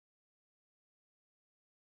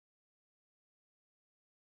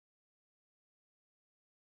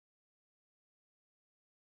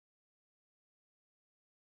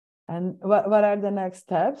 And what are the next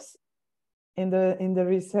steps in the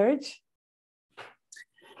research?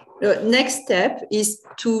 The next step is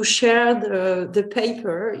to share the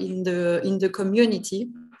paper in the community,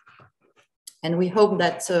 and we hope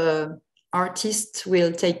that artists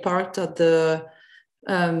will take part of the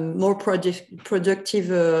more productive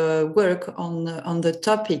work on the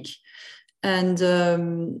topic. And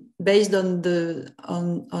based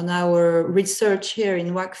on our research here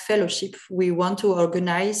in WAC Fellowship, we want to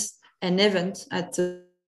organize an event at the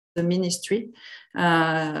ministry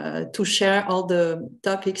to share all the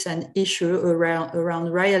topics and issues around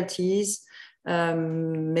royalties,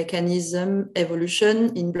 mechanism,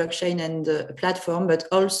 evolution in blockchain and platform, but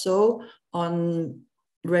also on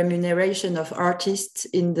remuneration of artists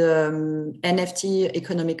in the NFT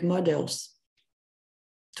economic models,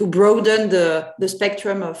 to broaden the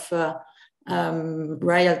spectrum of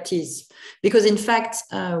royalties. Because in fact,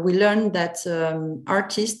 we learned that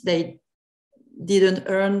artists, they didn't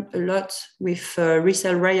earn a lot with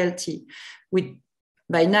resale royalty.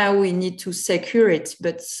 By now we need to secure it,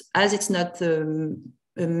 but as it's not a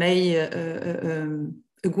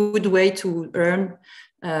good way to earn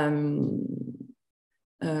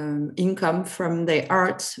income from the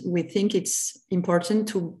art, we think it's important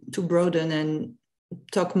to broaden and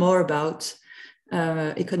talk more about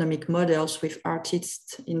economic models with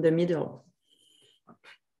artists in the middle.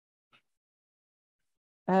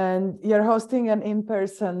 And you're hosting an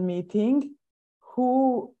in-person meeting.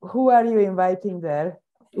 Who are you inviting there?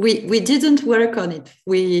 We didn't work on it.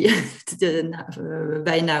 We didn't have,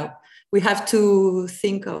 by now. We have to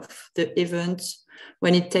think of the event,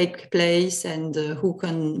 when it takes place, and who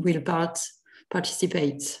will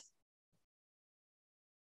participate.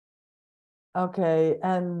 Okay,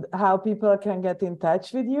 and how people can get in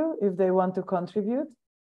touch with you if they want to contribute?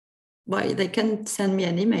 Why, they can send me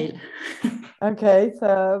an email. Okay,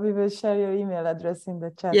 so we will share your email address in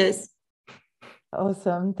the chat. Yes.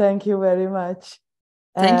 Awesome, thank you very much.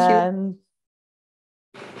 Thank you.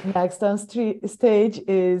 Next on stage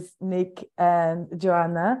is Nick and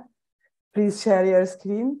Joanna. Please share your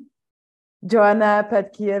screen. Joanna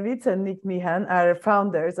Petkiewicz and Nick Meehan are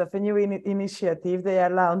founders of a new initiative they are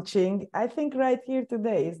launching, I think right here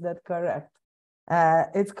today, is that correct?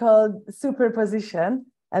 It's called Superposition,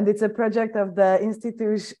 and it's a project of the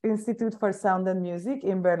Institute for Sound and Music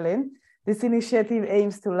in Berlin. This initiative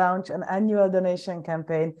aims to launch an annual donation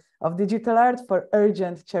campaign of digital art for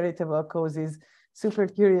urgent charitable causes. Super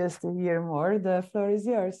curious to hear more. The floor is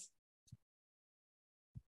yours.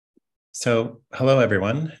 So, hello,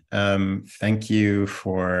 everyone. Thank you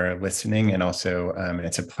for listening. And also,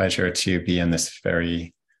 it's a pleasure to be in this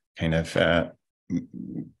very kind of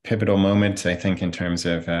pivotal moment, I think, in terms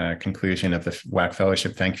of conclusion of the WAC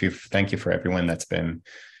Fellowship. Thank you for everyone that's been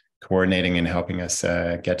coordinating and helping us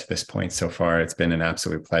get to this point so far. It's been an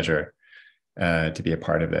absolute pleasure to be a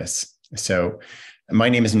part of this. So, my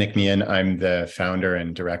name is Nick Meehan. I'm the founder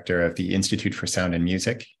and director of the Institute for Sound and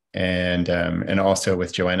Music, and also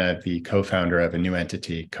with Joanna, the co-founder of a new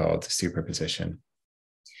entity called Superposition.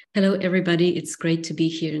 Hello, everybody. It's great to be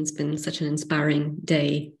here. It's been such an inspiring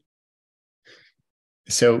day.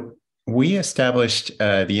 So we established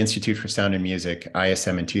the Institute for Sound and Music,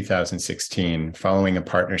 ISM, in 2016, following a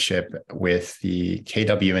partnership with the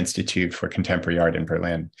KW Institute for Contemporary Art in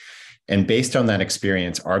Berlin. And based on that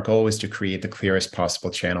experience, our goal was to create the clearest possible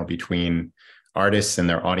channel between artists and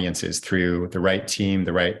their audiences through the right team,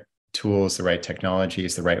 the right tools, the right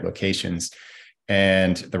technologies, the right locations,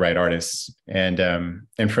 and the right artists. And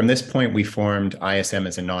from this point, we formed ISM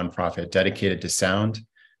as a nonprofit dedicated to sound,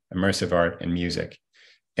 immersive art, and music.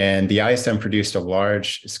 And the ISM produced a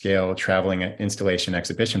large-scale traveling installation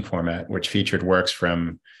exhibition format, which featured works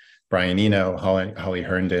from Brian Eno, Holly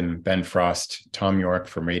Herndon, Ben Frost, Tom York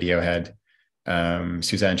from Radiohead,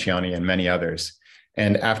 Suzanne Ciani, and many others.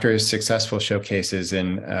 And after successful showcases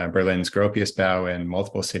in Berlin's Gropiusbau and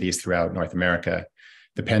multiple cities throughout North America,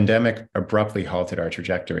 the pandemic abruptly halted our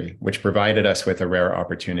trajectory, which provided us with a rare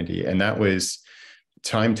opportunity. And that was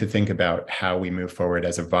time to think about how we move forward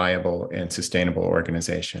as a viable and sustainable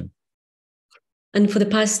organization. And for the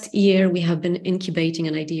past year, we have been incubating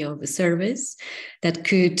an idea of a service that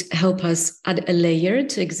could help us add a layer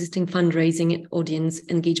to existing fundraising and audience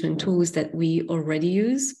engagement tools that we already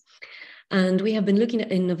use. And we have been looking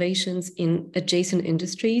at innovations in adjacent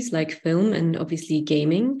industries like film and obviously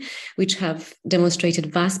gaming, which have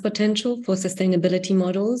demonstrated vast potential for sustainability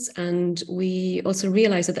models. And we also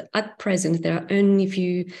realized that at present, there are only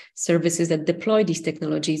few services that deploy these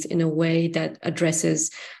technologies in a way that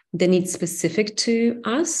addresses the needs specific to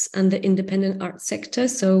us and the independent art sector.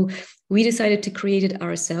 So we decided to create it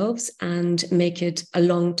ourselves and make it a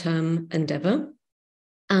long-term endeavor.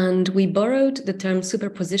 And we borrowed the term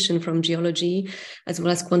superposition from geology as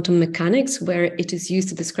well as quantum mechanics, where it is used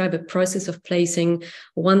to describe a process of placing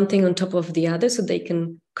one thing on top of the other so they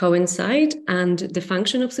can coincide. And the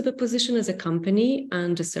function of superposition as a company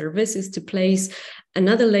and a service is to place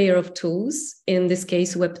another layer of tools, in this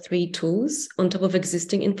case, Web3 tools, on top of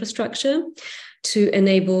existing infrastructure to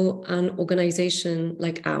enable an organization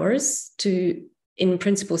like ours to, in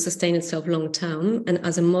principle, sustain itself long term. And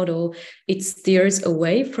as a model, it steers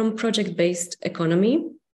away from project-based economy.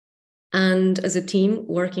 And as a team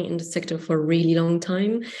working in the sector for a really long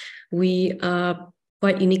time, we are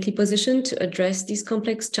quite uniquely positioned to address these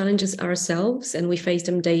complex challenges ourselves, and we face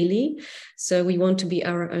them daily. So we want to be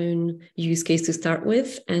our own use case to start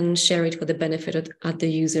with and share it for the benefit of other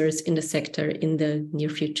users in the sector in the near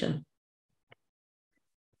future.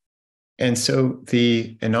 And so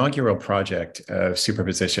the inaugural project of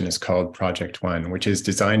Superposition is called Project One, which is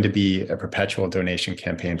designed to be a perpetual donation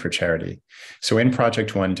campaign for charity. So in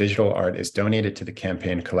Project One, digital art is donated to the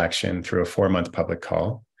campaign collection through a 4-month public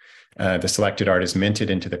call. The selected art is minted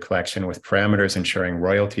into the collection with parameters ensuring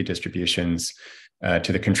royalty distributions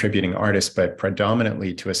to the contributing artists, but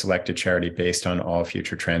predominantly to a selected charity based on all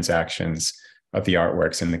future transactions of the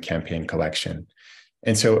artworks in the campaign collection.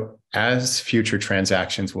 And so as future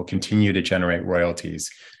transactions will continue to generate royalties,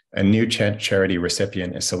 a new charity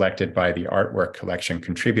recipient is selected by the artwork collection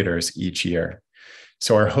contributors each year.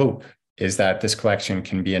 So our hope is that this collection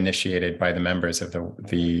can be initiated by the members of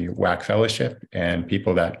the WAC Fellowship and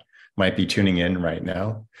people that might be tuning in right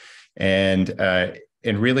now. And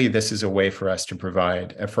really, this is a way for us to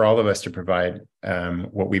provide, for all of us to provide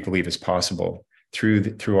what we believe is possible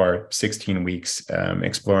through our 16 weeks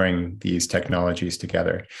exploring these technologies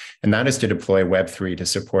together. And that is to deploy Web3 to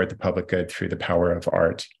support the public good through the power of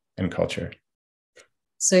art and culture.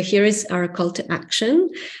 So here is our call to action.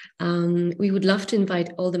 We would love to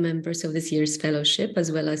invite all the members of this year's fellowship,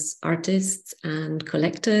 as well as artists and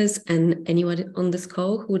collectors and anyone on this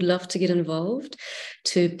call who would love to get involved,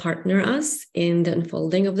 to partner us in the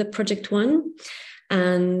unfolding of the Project One.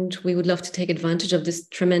 And we would love to take advantage of this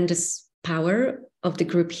tremendous power of the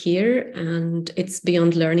group here, and it's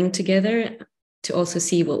beyond learning together to also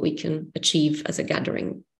see what we can achieve as a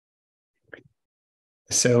gathering.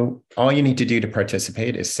 So all you need to do to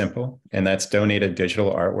participate is simple, and that's donate a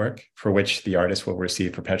digital artwork for which the artist will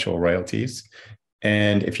receive perpetual royalties.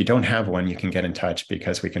 And if you don't have one, you can get in touch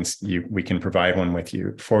because we can provide one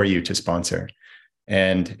for you to sponsor.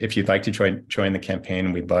 And if you'd like to join the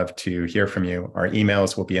campaign, we'd love to hear from you. Our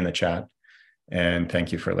emails will be in the chat. And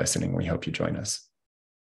thank you for listening. We hope you join us.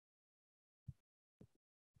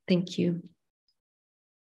 Thank you.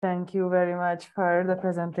 Thank you very much for the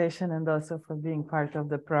presentation and also for being part of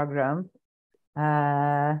the program.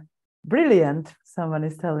 Brilliant. Someone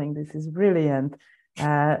is telling this is brilliant.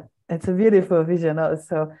 It's a beautiful vision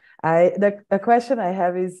also. The question I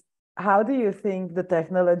have is, how do you think the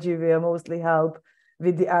technology will mostly help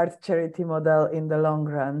with the art charity model in the long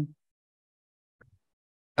run?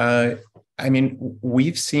 I mean,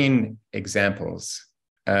 we've seen examples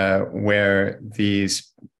where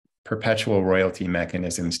these perpetual royalty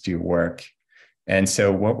mechanisms do work. And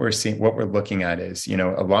so what we're looking at is,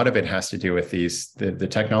 a lot of it has to do with the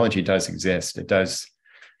technology does exist. It does,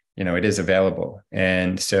 it is available.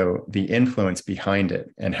 And so the influence behind it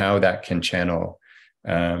and how that can channel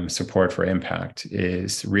support for impact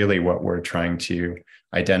is really what we're trying to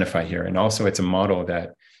identify here. And also it's a model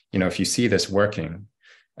that, if you see this working,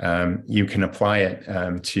 you can apply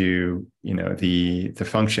it to the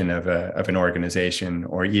function of an organization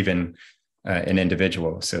or even an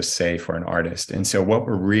individual. So say for an artist. And so what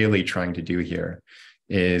we're really trying to do here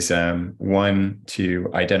is one,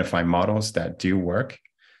 to identify models that do work.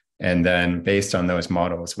 And then based on those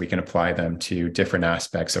models, we can apply them to different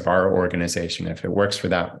aspects of our organization. If it works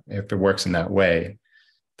in that way,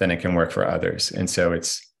 then it can work for others. And so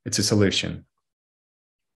it's a solution.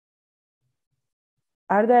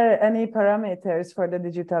 Are there any parameters for the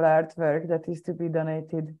digital artwork that is to be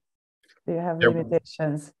donated? Do you have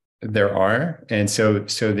limitations? There are. And so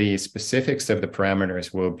the specifics of the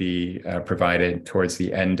parameters will be provided towards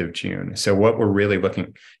the end of June. So what we're really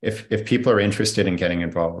looking, if people are interested in getting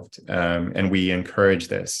involved, and we encourage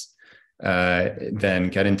this, then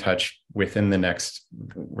get in touch within the next,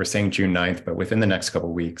 we're saying June 9th, but within the next couple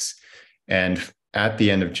of weeks. And at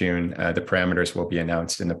the end of June, the parameters will be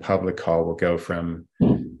announced, and the public call will go from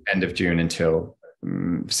end of June until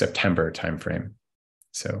September timeframe.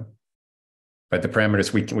 So, but the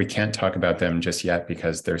parameters, we can't talk about them just yet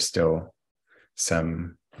because there's still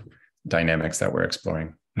some dynamics that we're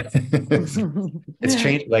exploring. It's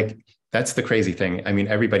changed. Like, that's the crazy thing. I mean,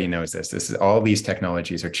 everybody knows this. All these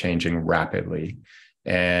technologies are changing rapidly,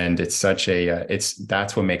 and it's such a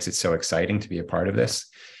that's what makes it so exciting to be a part of this.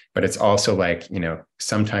 But it's also like, you know,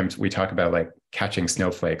 sometimes we talk about like catching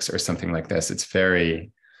snowflakes or something like this. It's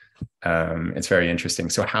very interesting.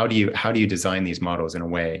 So how do you design these models in a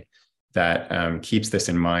way that keeps this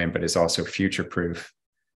in mind, but is also future-proof,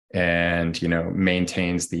 and, you know,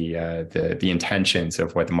 maintains the intentions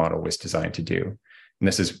of what the model was designed to do? And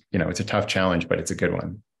this is, you know, it's a tough challenge, but it's a good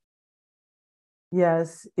one.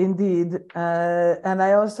 Yes, indeed. And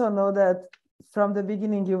I also know that from the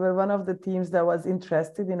beginning, you were one of the teams that was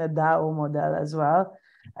interested in a DAO model as well.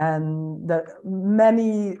 And that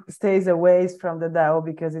many stays away from the DAO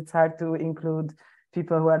because it's hard to include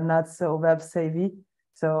people who are not so web savvy.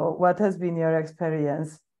 So what has been your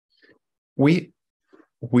experience? We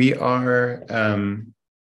are,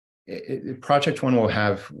 Project One will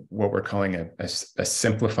have what we're calling a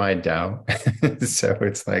simplified DAO. So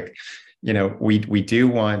it's like, you know, we do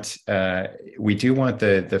want the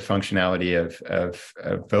functionality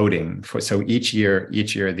of voting for. So each year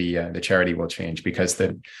the charity will change, because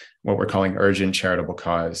what we're calling urgent charitable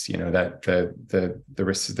cause, you know, that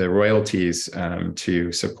the royalties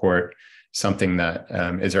to support something that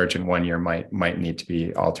is urgent one year might need to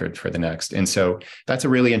be altered for the next. And so that's a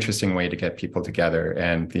really interesting way to get people together,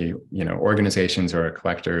 and the, you know, organizations or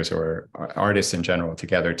collectors or artists in general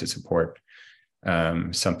together to support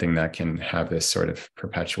something that can have this sort of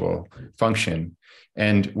perpetual function.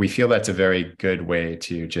 And we feel that's a very good way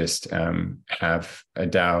to just have a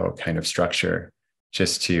DAO kind of structure,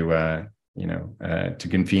 just to to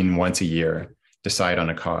convene once a year, decide on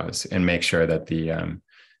a cause, and make sure that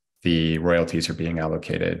the royalties are being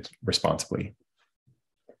allocated responsibly.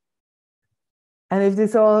 And if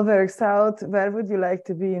this all works out, where would you like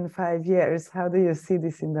to be in 5 years? How do you see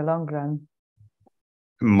this in the long run?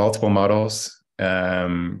 Multiple models,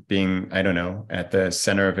 being, I don't know, at the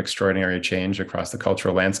center of extraordinary change across the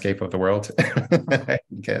cultural landscape of the world. I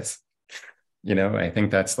guess, you know, I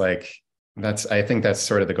think that's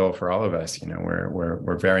sort of the goal for all of us. You know,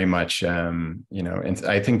 we're very much, you know, and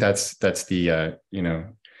I think that's the, you know,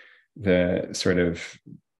 the sort of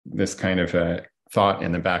this kind of thought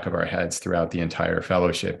in the back of our heads throughout the entire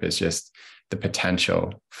fellowship is just the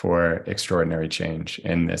potential for extraordinary change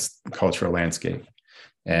in this cultural landscape.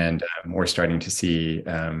 And we're starting to see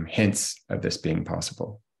hints of this being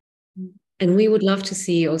possible. And we would love to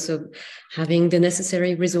see also having the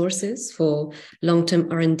necessary resources for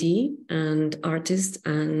long-term R&D, and artists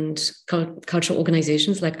and cultural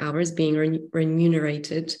organizations like ours being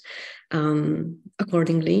remunerated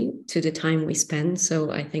accordingly to the time we spend.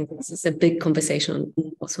 So I think this is a big conversation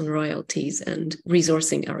also on royalties and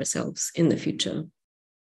resourcing ourselves in the future.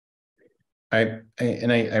 I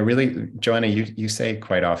really, Joanna, you say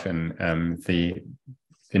quite often the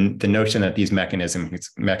notion that these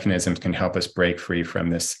mechanisms can help us break free from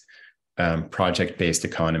this project-based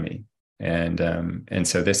economy, and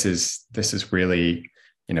so this is really,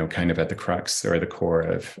 you know, kind of at the crux or the core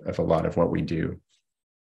of a lot of what we do.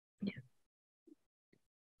 Yeah.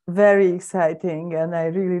 Very exciting, and I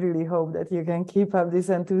really hope that you can keep up this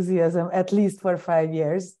enthusiasm at least for 5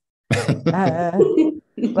 years.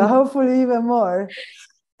 But hopefully even more.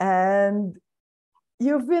 And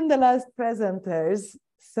you've been the last presenters,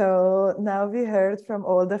 so now we heard from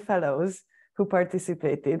all the fellows who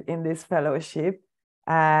participated in this fellowship.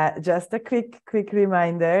 Just a quick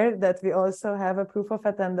reminder that we also have a proof of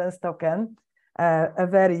attendance token, a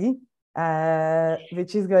very,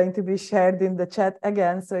 which is going to be shared in the chat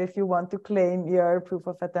again. So if you want to claim your proof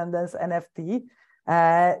of attendance NFT,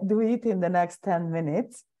 do it in the next 10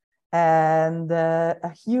 minutes. And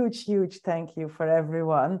a huge, huge thank you for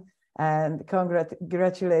everyone. And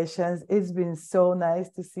congratulations. It's been so nice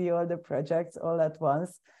to see all the projects all at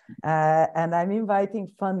once. And I'm inviting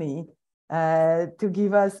Fanny to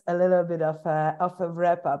give us a little bit of a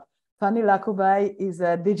wrap up. Fanny Lakubai is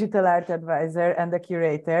a digital art advisor and a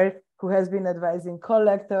curator who has been advising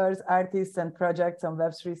collectors, artists, and projects on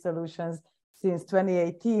Web3 solutions since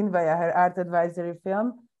 2018 via her art advisory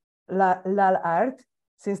film, Lal Art.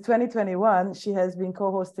 Since 2021, she has been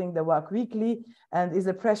co-hosting the WAC Weekly and is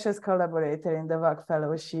a precious collaborator in the WAC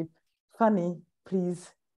Fellowship. Fanny,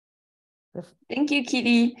 please. Thank you,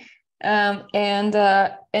 Kitty. And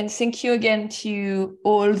thank you again to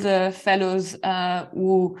all the fellows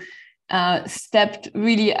who stepped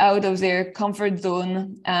really out of their comfort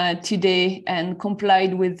zone today and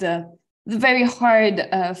complied with the very hard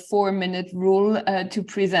 4-minute rule to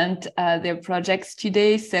present their projects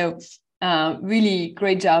today. So really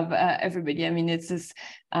great job, everybody. I mean, it's just,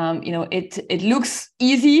 it looks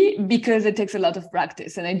easy because it takes a lot of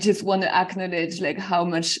practice. And I just want to acknowledge like how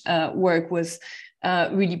much work was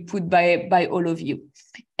really put by all of you.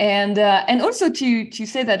 And also to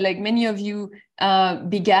say that like many of you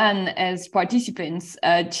began as participants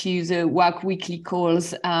to the WAC Weekly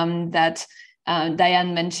calls that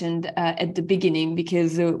Diane mentioned at the beginning,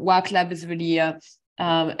 because the WAC Lab is really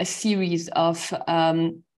a series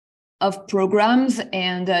of programs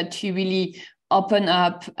and to really open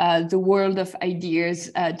up the world of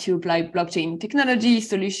ideas to apply blockchain technology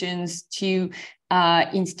solutions to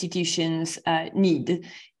institutions need.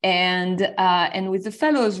 And with the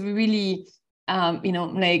fellows, we really,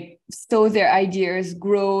 like saw their ideas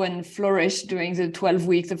grow and flourish during the 12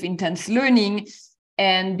 weeks of intense learning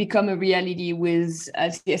and become a reality with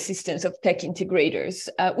the assistance of tech integrators,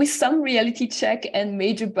 with some reality check and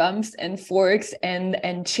major bumps and forks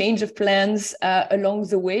and change of plans along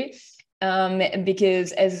the way.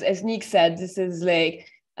 Because as Nick said, this is like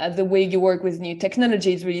the way you work with new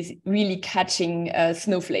technology is really catching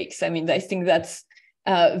snowflakes. I mean, I think that's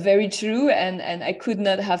very true, and I could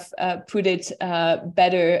not have put it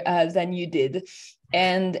better than you did.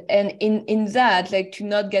 And in that, like to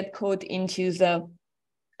not get caught into the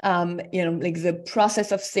like the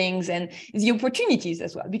process of things and the opportunities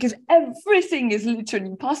as well, because everything is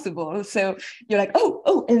literally possible. So you're like,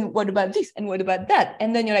 oh, and what about this? And what about that?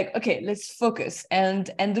 And then you're like, okay, let's focus. And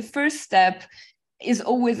the first step is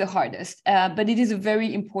always the hardest, but it is a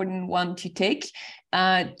very important one to take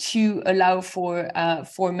to allow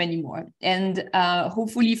for many more. And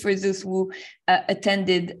hopefully for those who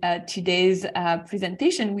attended today's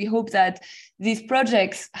presentation, we hope that these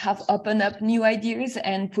projects have opened up new ideas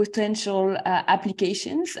and potential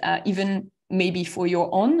applications, even maybe for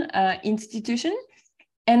your own institution.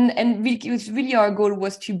 And because really our goal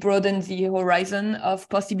was to broaden the horizon of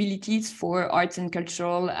possibilities for arts and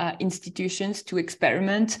cultural institutions to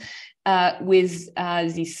experiment with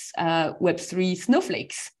these Web3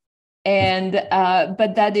 snowflakes. And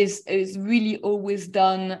but that is really always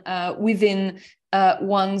done within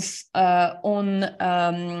one's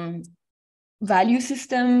own value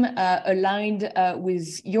system, aligned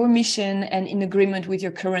with your mission and in agreement with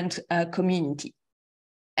your current community.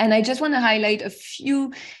 And I just want to highlight a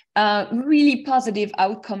few really positive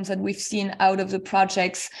outcomes that we've seen out of the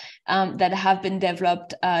projects that have been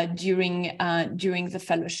developed during the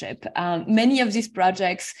fellowship. Many of these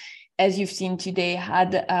projects, as you've seen today,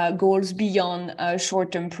 had goals beyond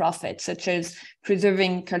short-term profit, such as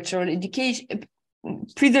preserving cultural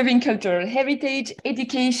heritage,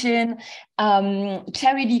 education,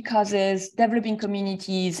 charity causes, developing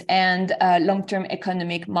communities, and long-term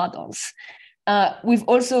economic models.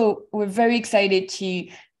 We're very excited to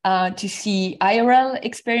see IRL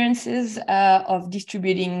experiences of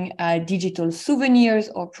distributing digital souvenirs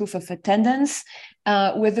or proof of attendance,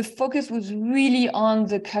 where the focus was really on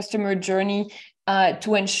the customer journey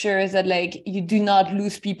to ensure that like you do not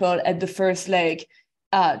lose people at the first like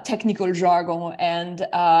technical jargon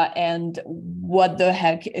and what the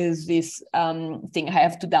heck is this thing I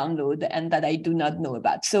have to download and that I do not know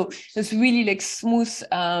about. So it's really like smooth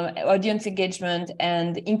audience engagement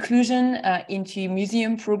and inclusion into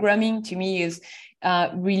museum programming, to me, is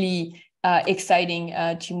really exciting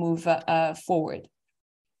to move forward.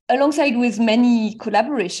 Alongside with many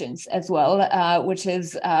collaborations as well, which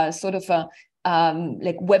is sort of a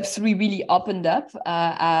like Web3 really opened up,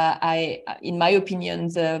 in my opinion,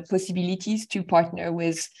 the possibilities to partner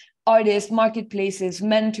with artists, marketplaces,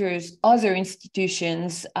 mentors, other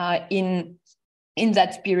institutions in in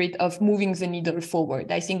that spirit of moving the needle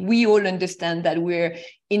forward. I think we all understand that we're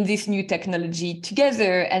in this new technology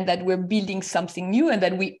together and that we're building something new and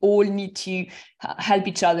that we all need to help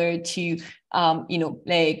each other to,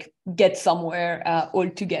 like get somewhere all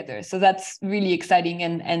together. So that's really exciting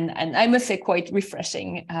and I must say quite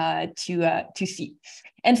refreshing to see.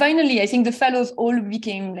 And finally, I think the fellows all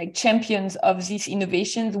became like champions of these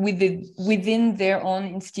innovations within their own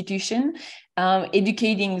institution,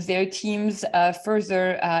 educating their teams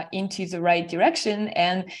further into the right direction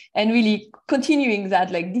and really continuing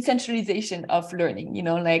that like decentralization of learning.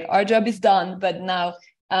 Like our job is done, but now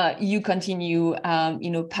you continue,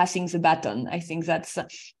 passing the baton. I think that's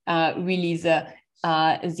really the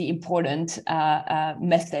important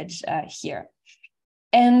message here.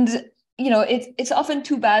 And it's often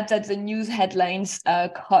too bad that the news headlines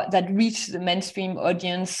that reach the mainstream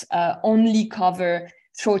audience only cover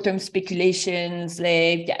short-term speculations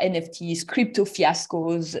like NFTs, crypto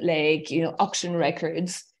fiascos, like auction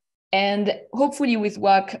records. And hopefully with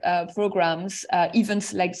WAC programs,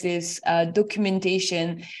 events like this,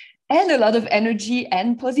 documentation, and a lot of energy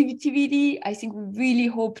and positivity, I think we really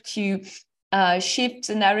hope to shift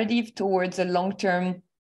the narrative towards a long-term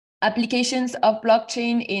applications of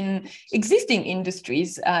blockchain in existing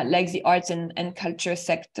industries like the arts and culture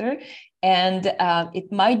sector. And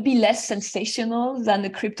it might be less sensational than the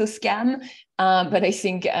crypto scam, but I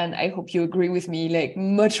think, and I hope you agree with me, like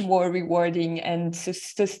much more rewarding and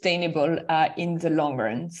sustainable in the long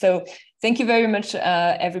run. So thank you very much,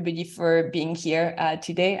 everybody, for being here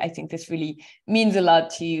today. I think this really means a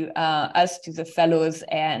lot to us, to the fellows,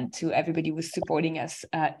 and to everybody who's supporting us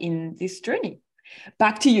in this journey.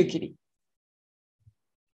 Back to you, Kitty.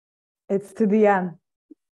 It's to the end.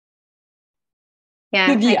 Yeah,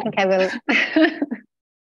 I think I will.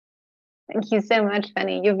 Thank you so much,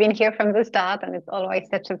 Fanny. You've been here from the start, and it's always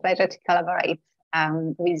such a pleasure to collaborate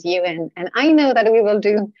with you. And I know that we will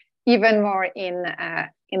do even more in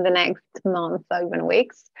the next months or even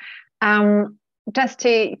weeks. Just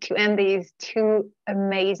to end these 2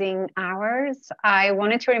 amazing hours, I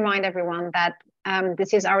wanted to remind everyone that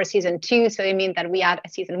this is our season 2, so it means that we had a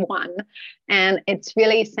season 1, and it's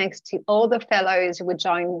really thanks to all the fellows who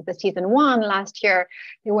joined the season 1 last year.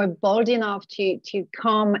 They were bold enough to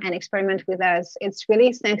come and experiment with us. It's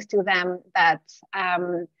really thanks to them that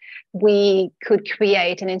we could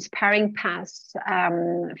create an inspiring path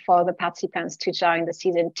for the participants to join the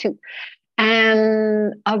season 2.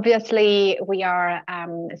 And obviously, we are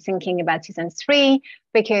thinking about season 3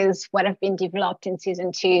 because what have been developed in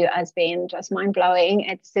season 2 has been just mind-blowing.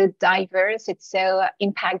 It's so diverse, it's so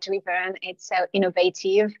impact-driven, it's so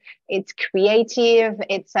innovative, it's creative,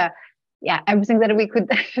 it's everything that we could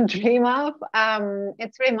dream of.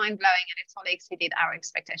 It's really mind-blowing and it's totally exceeded our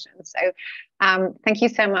expectations. So thank you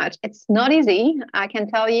so much. It's not easy, I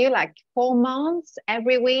can tell you, like 4 months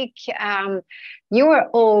every week. You are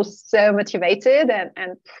all so motivated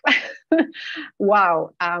and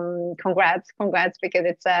wow, congrats, because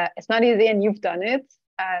it's not easy and you've done it.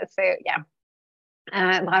 So yeah.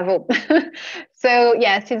 Bravo. So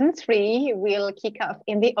yeah, season 3 will kick off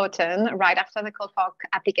in the autumn, right after the call for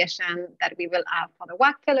application that we will have for the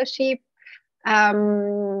WAC Fellowship.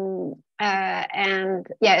 And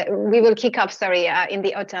yeah, we will kick off, in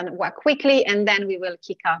the autumn WAC Weekly, and then we will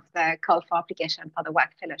kick off the call for application for the WAC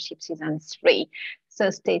Fellowship season 3. So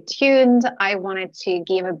stay tuned. I wanted to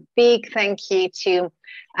give a big thank you to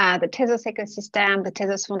the Tezos ecosystem, the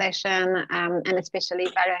Tezos Foundation, and especially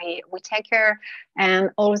Valerie Whittaker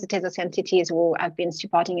and all the Tezos entities who have been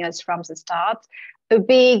supporting us from the start. A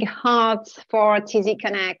big heart for TZ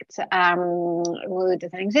Connect, who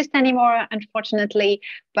doesn't exist anymore, unfortunately,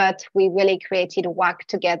 but we really created WAC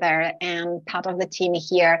together, and part of the team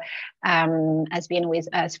here has been with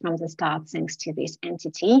us from the start thanks to this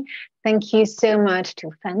entity. Thank you so much to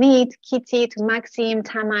Fanny, to Kitty, to Maxime,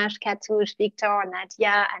 Tamas, Katush, Victor,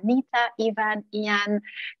 Nadia, Anita, Ivan, Ian.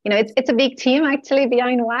 It's a big team actually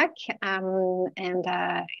behind WAC, and it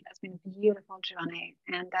has been a beautiful journey.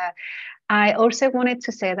 And I also wanted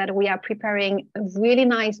to say that we are preparing a really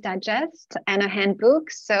nice digest and a handbook,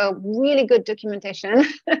 so really good documentation,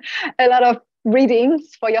 a lot of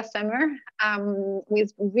readings for your summer,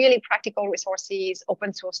 with really practical resources,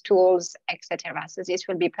 open source tools, etc. So this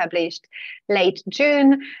will be published late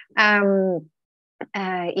June,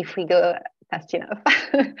 if we go fast enough.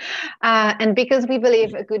 And because we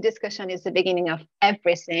believe a good discussion is the beginning of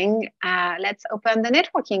everything, let's open the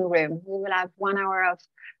networking room. We will have 1 hour of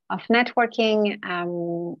networking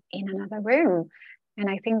in another room. And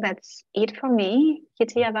I think that's it for me.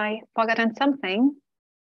 Kitty, have I forgotten something?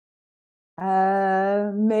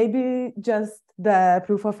 Maybe just the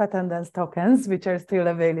proof of attendance tokens, which are still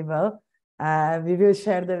available. We will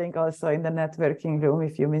share the link also in the networking room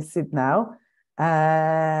if you miss it now.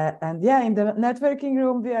 And yeah, in the networking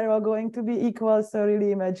room, we are all going to be equal. So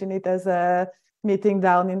really imagine it as a meeting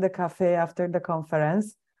down in the cafe after the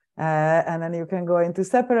conference. And then you can go into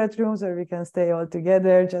separate rooms, or we can stay all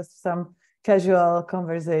together, just some casual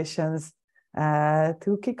conversations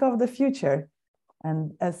to kick off the future.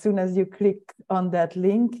 And as soon as you click on that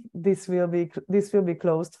link, this will be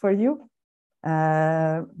closed for you.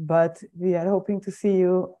 But we are hoping to see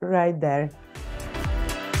you right there.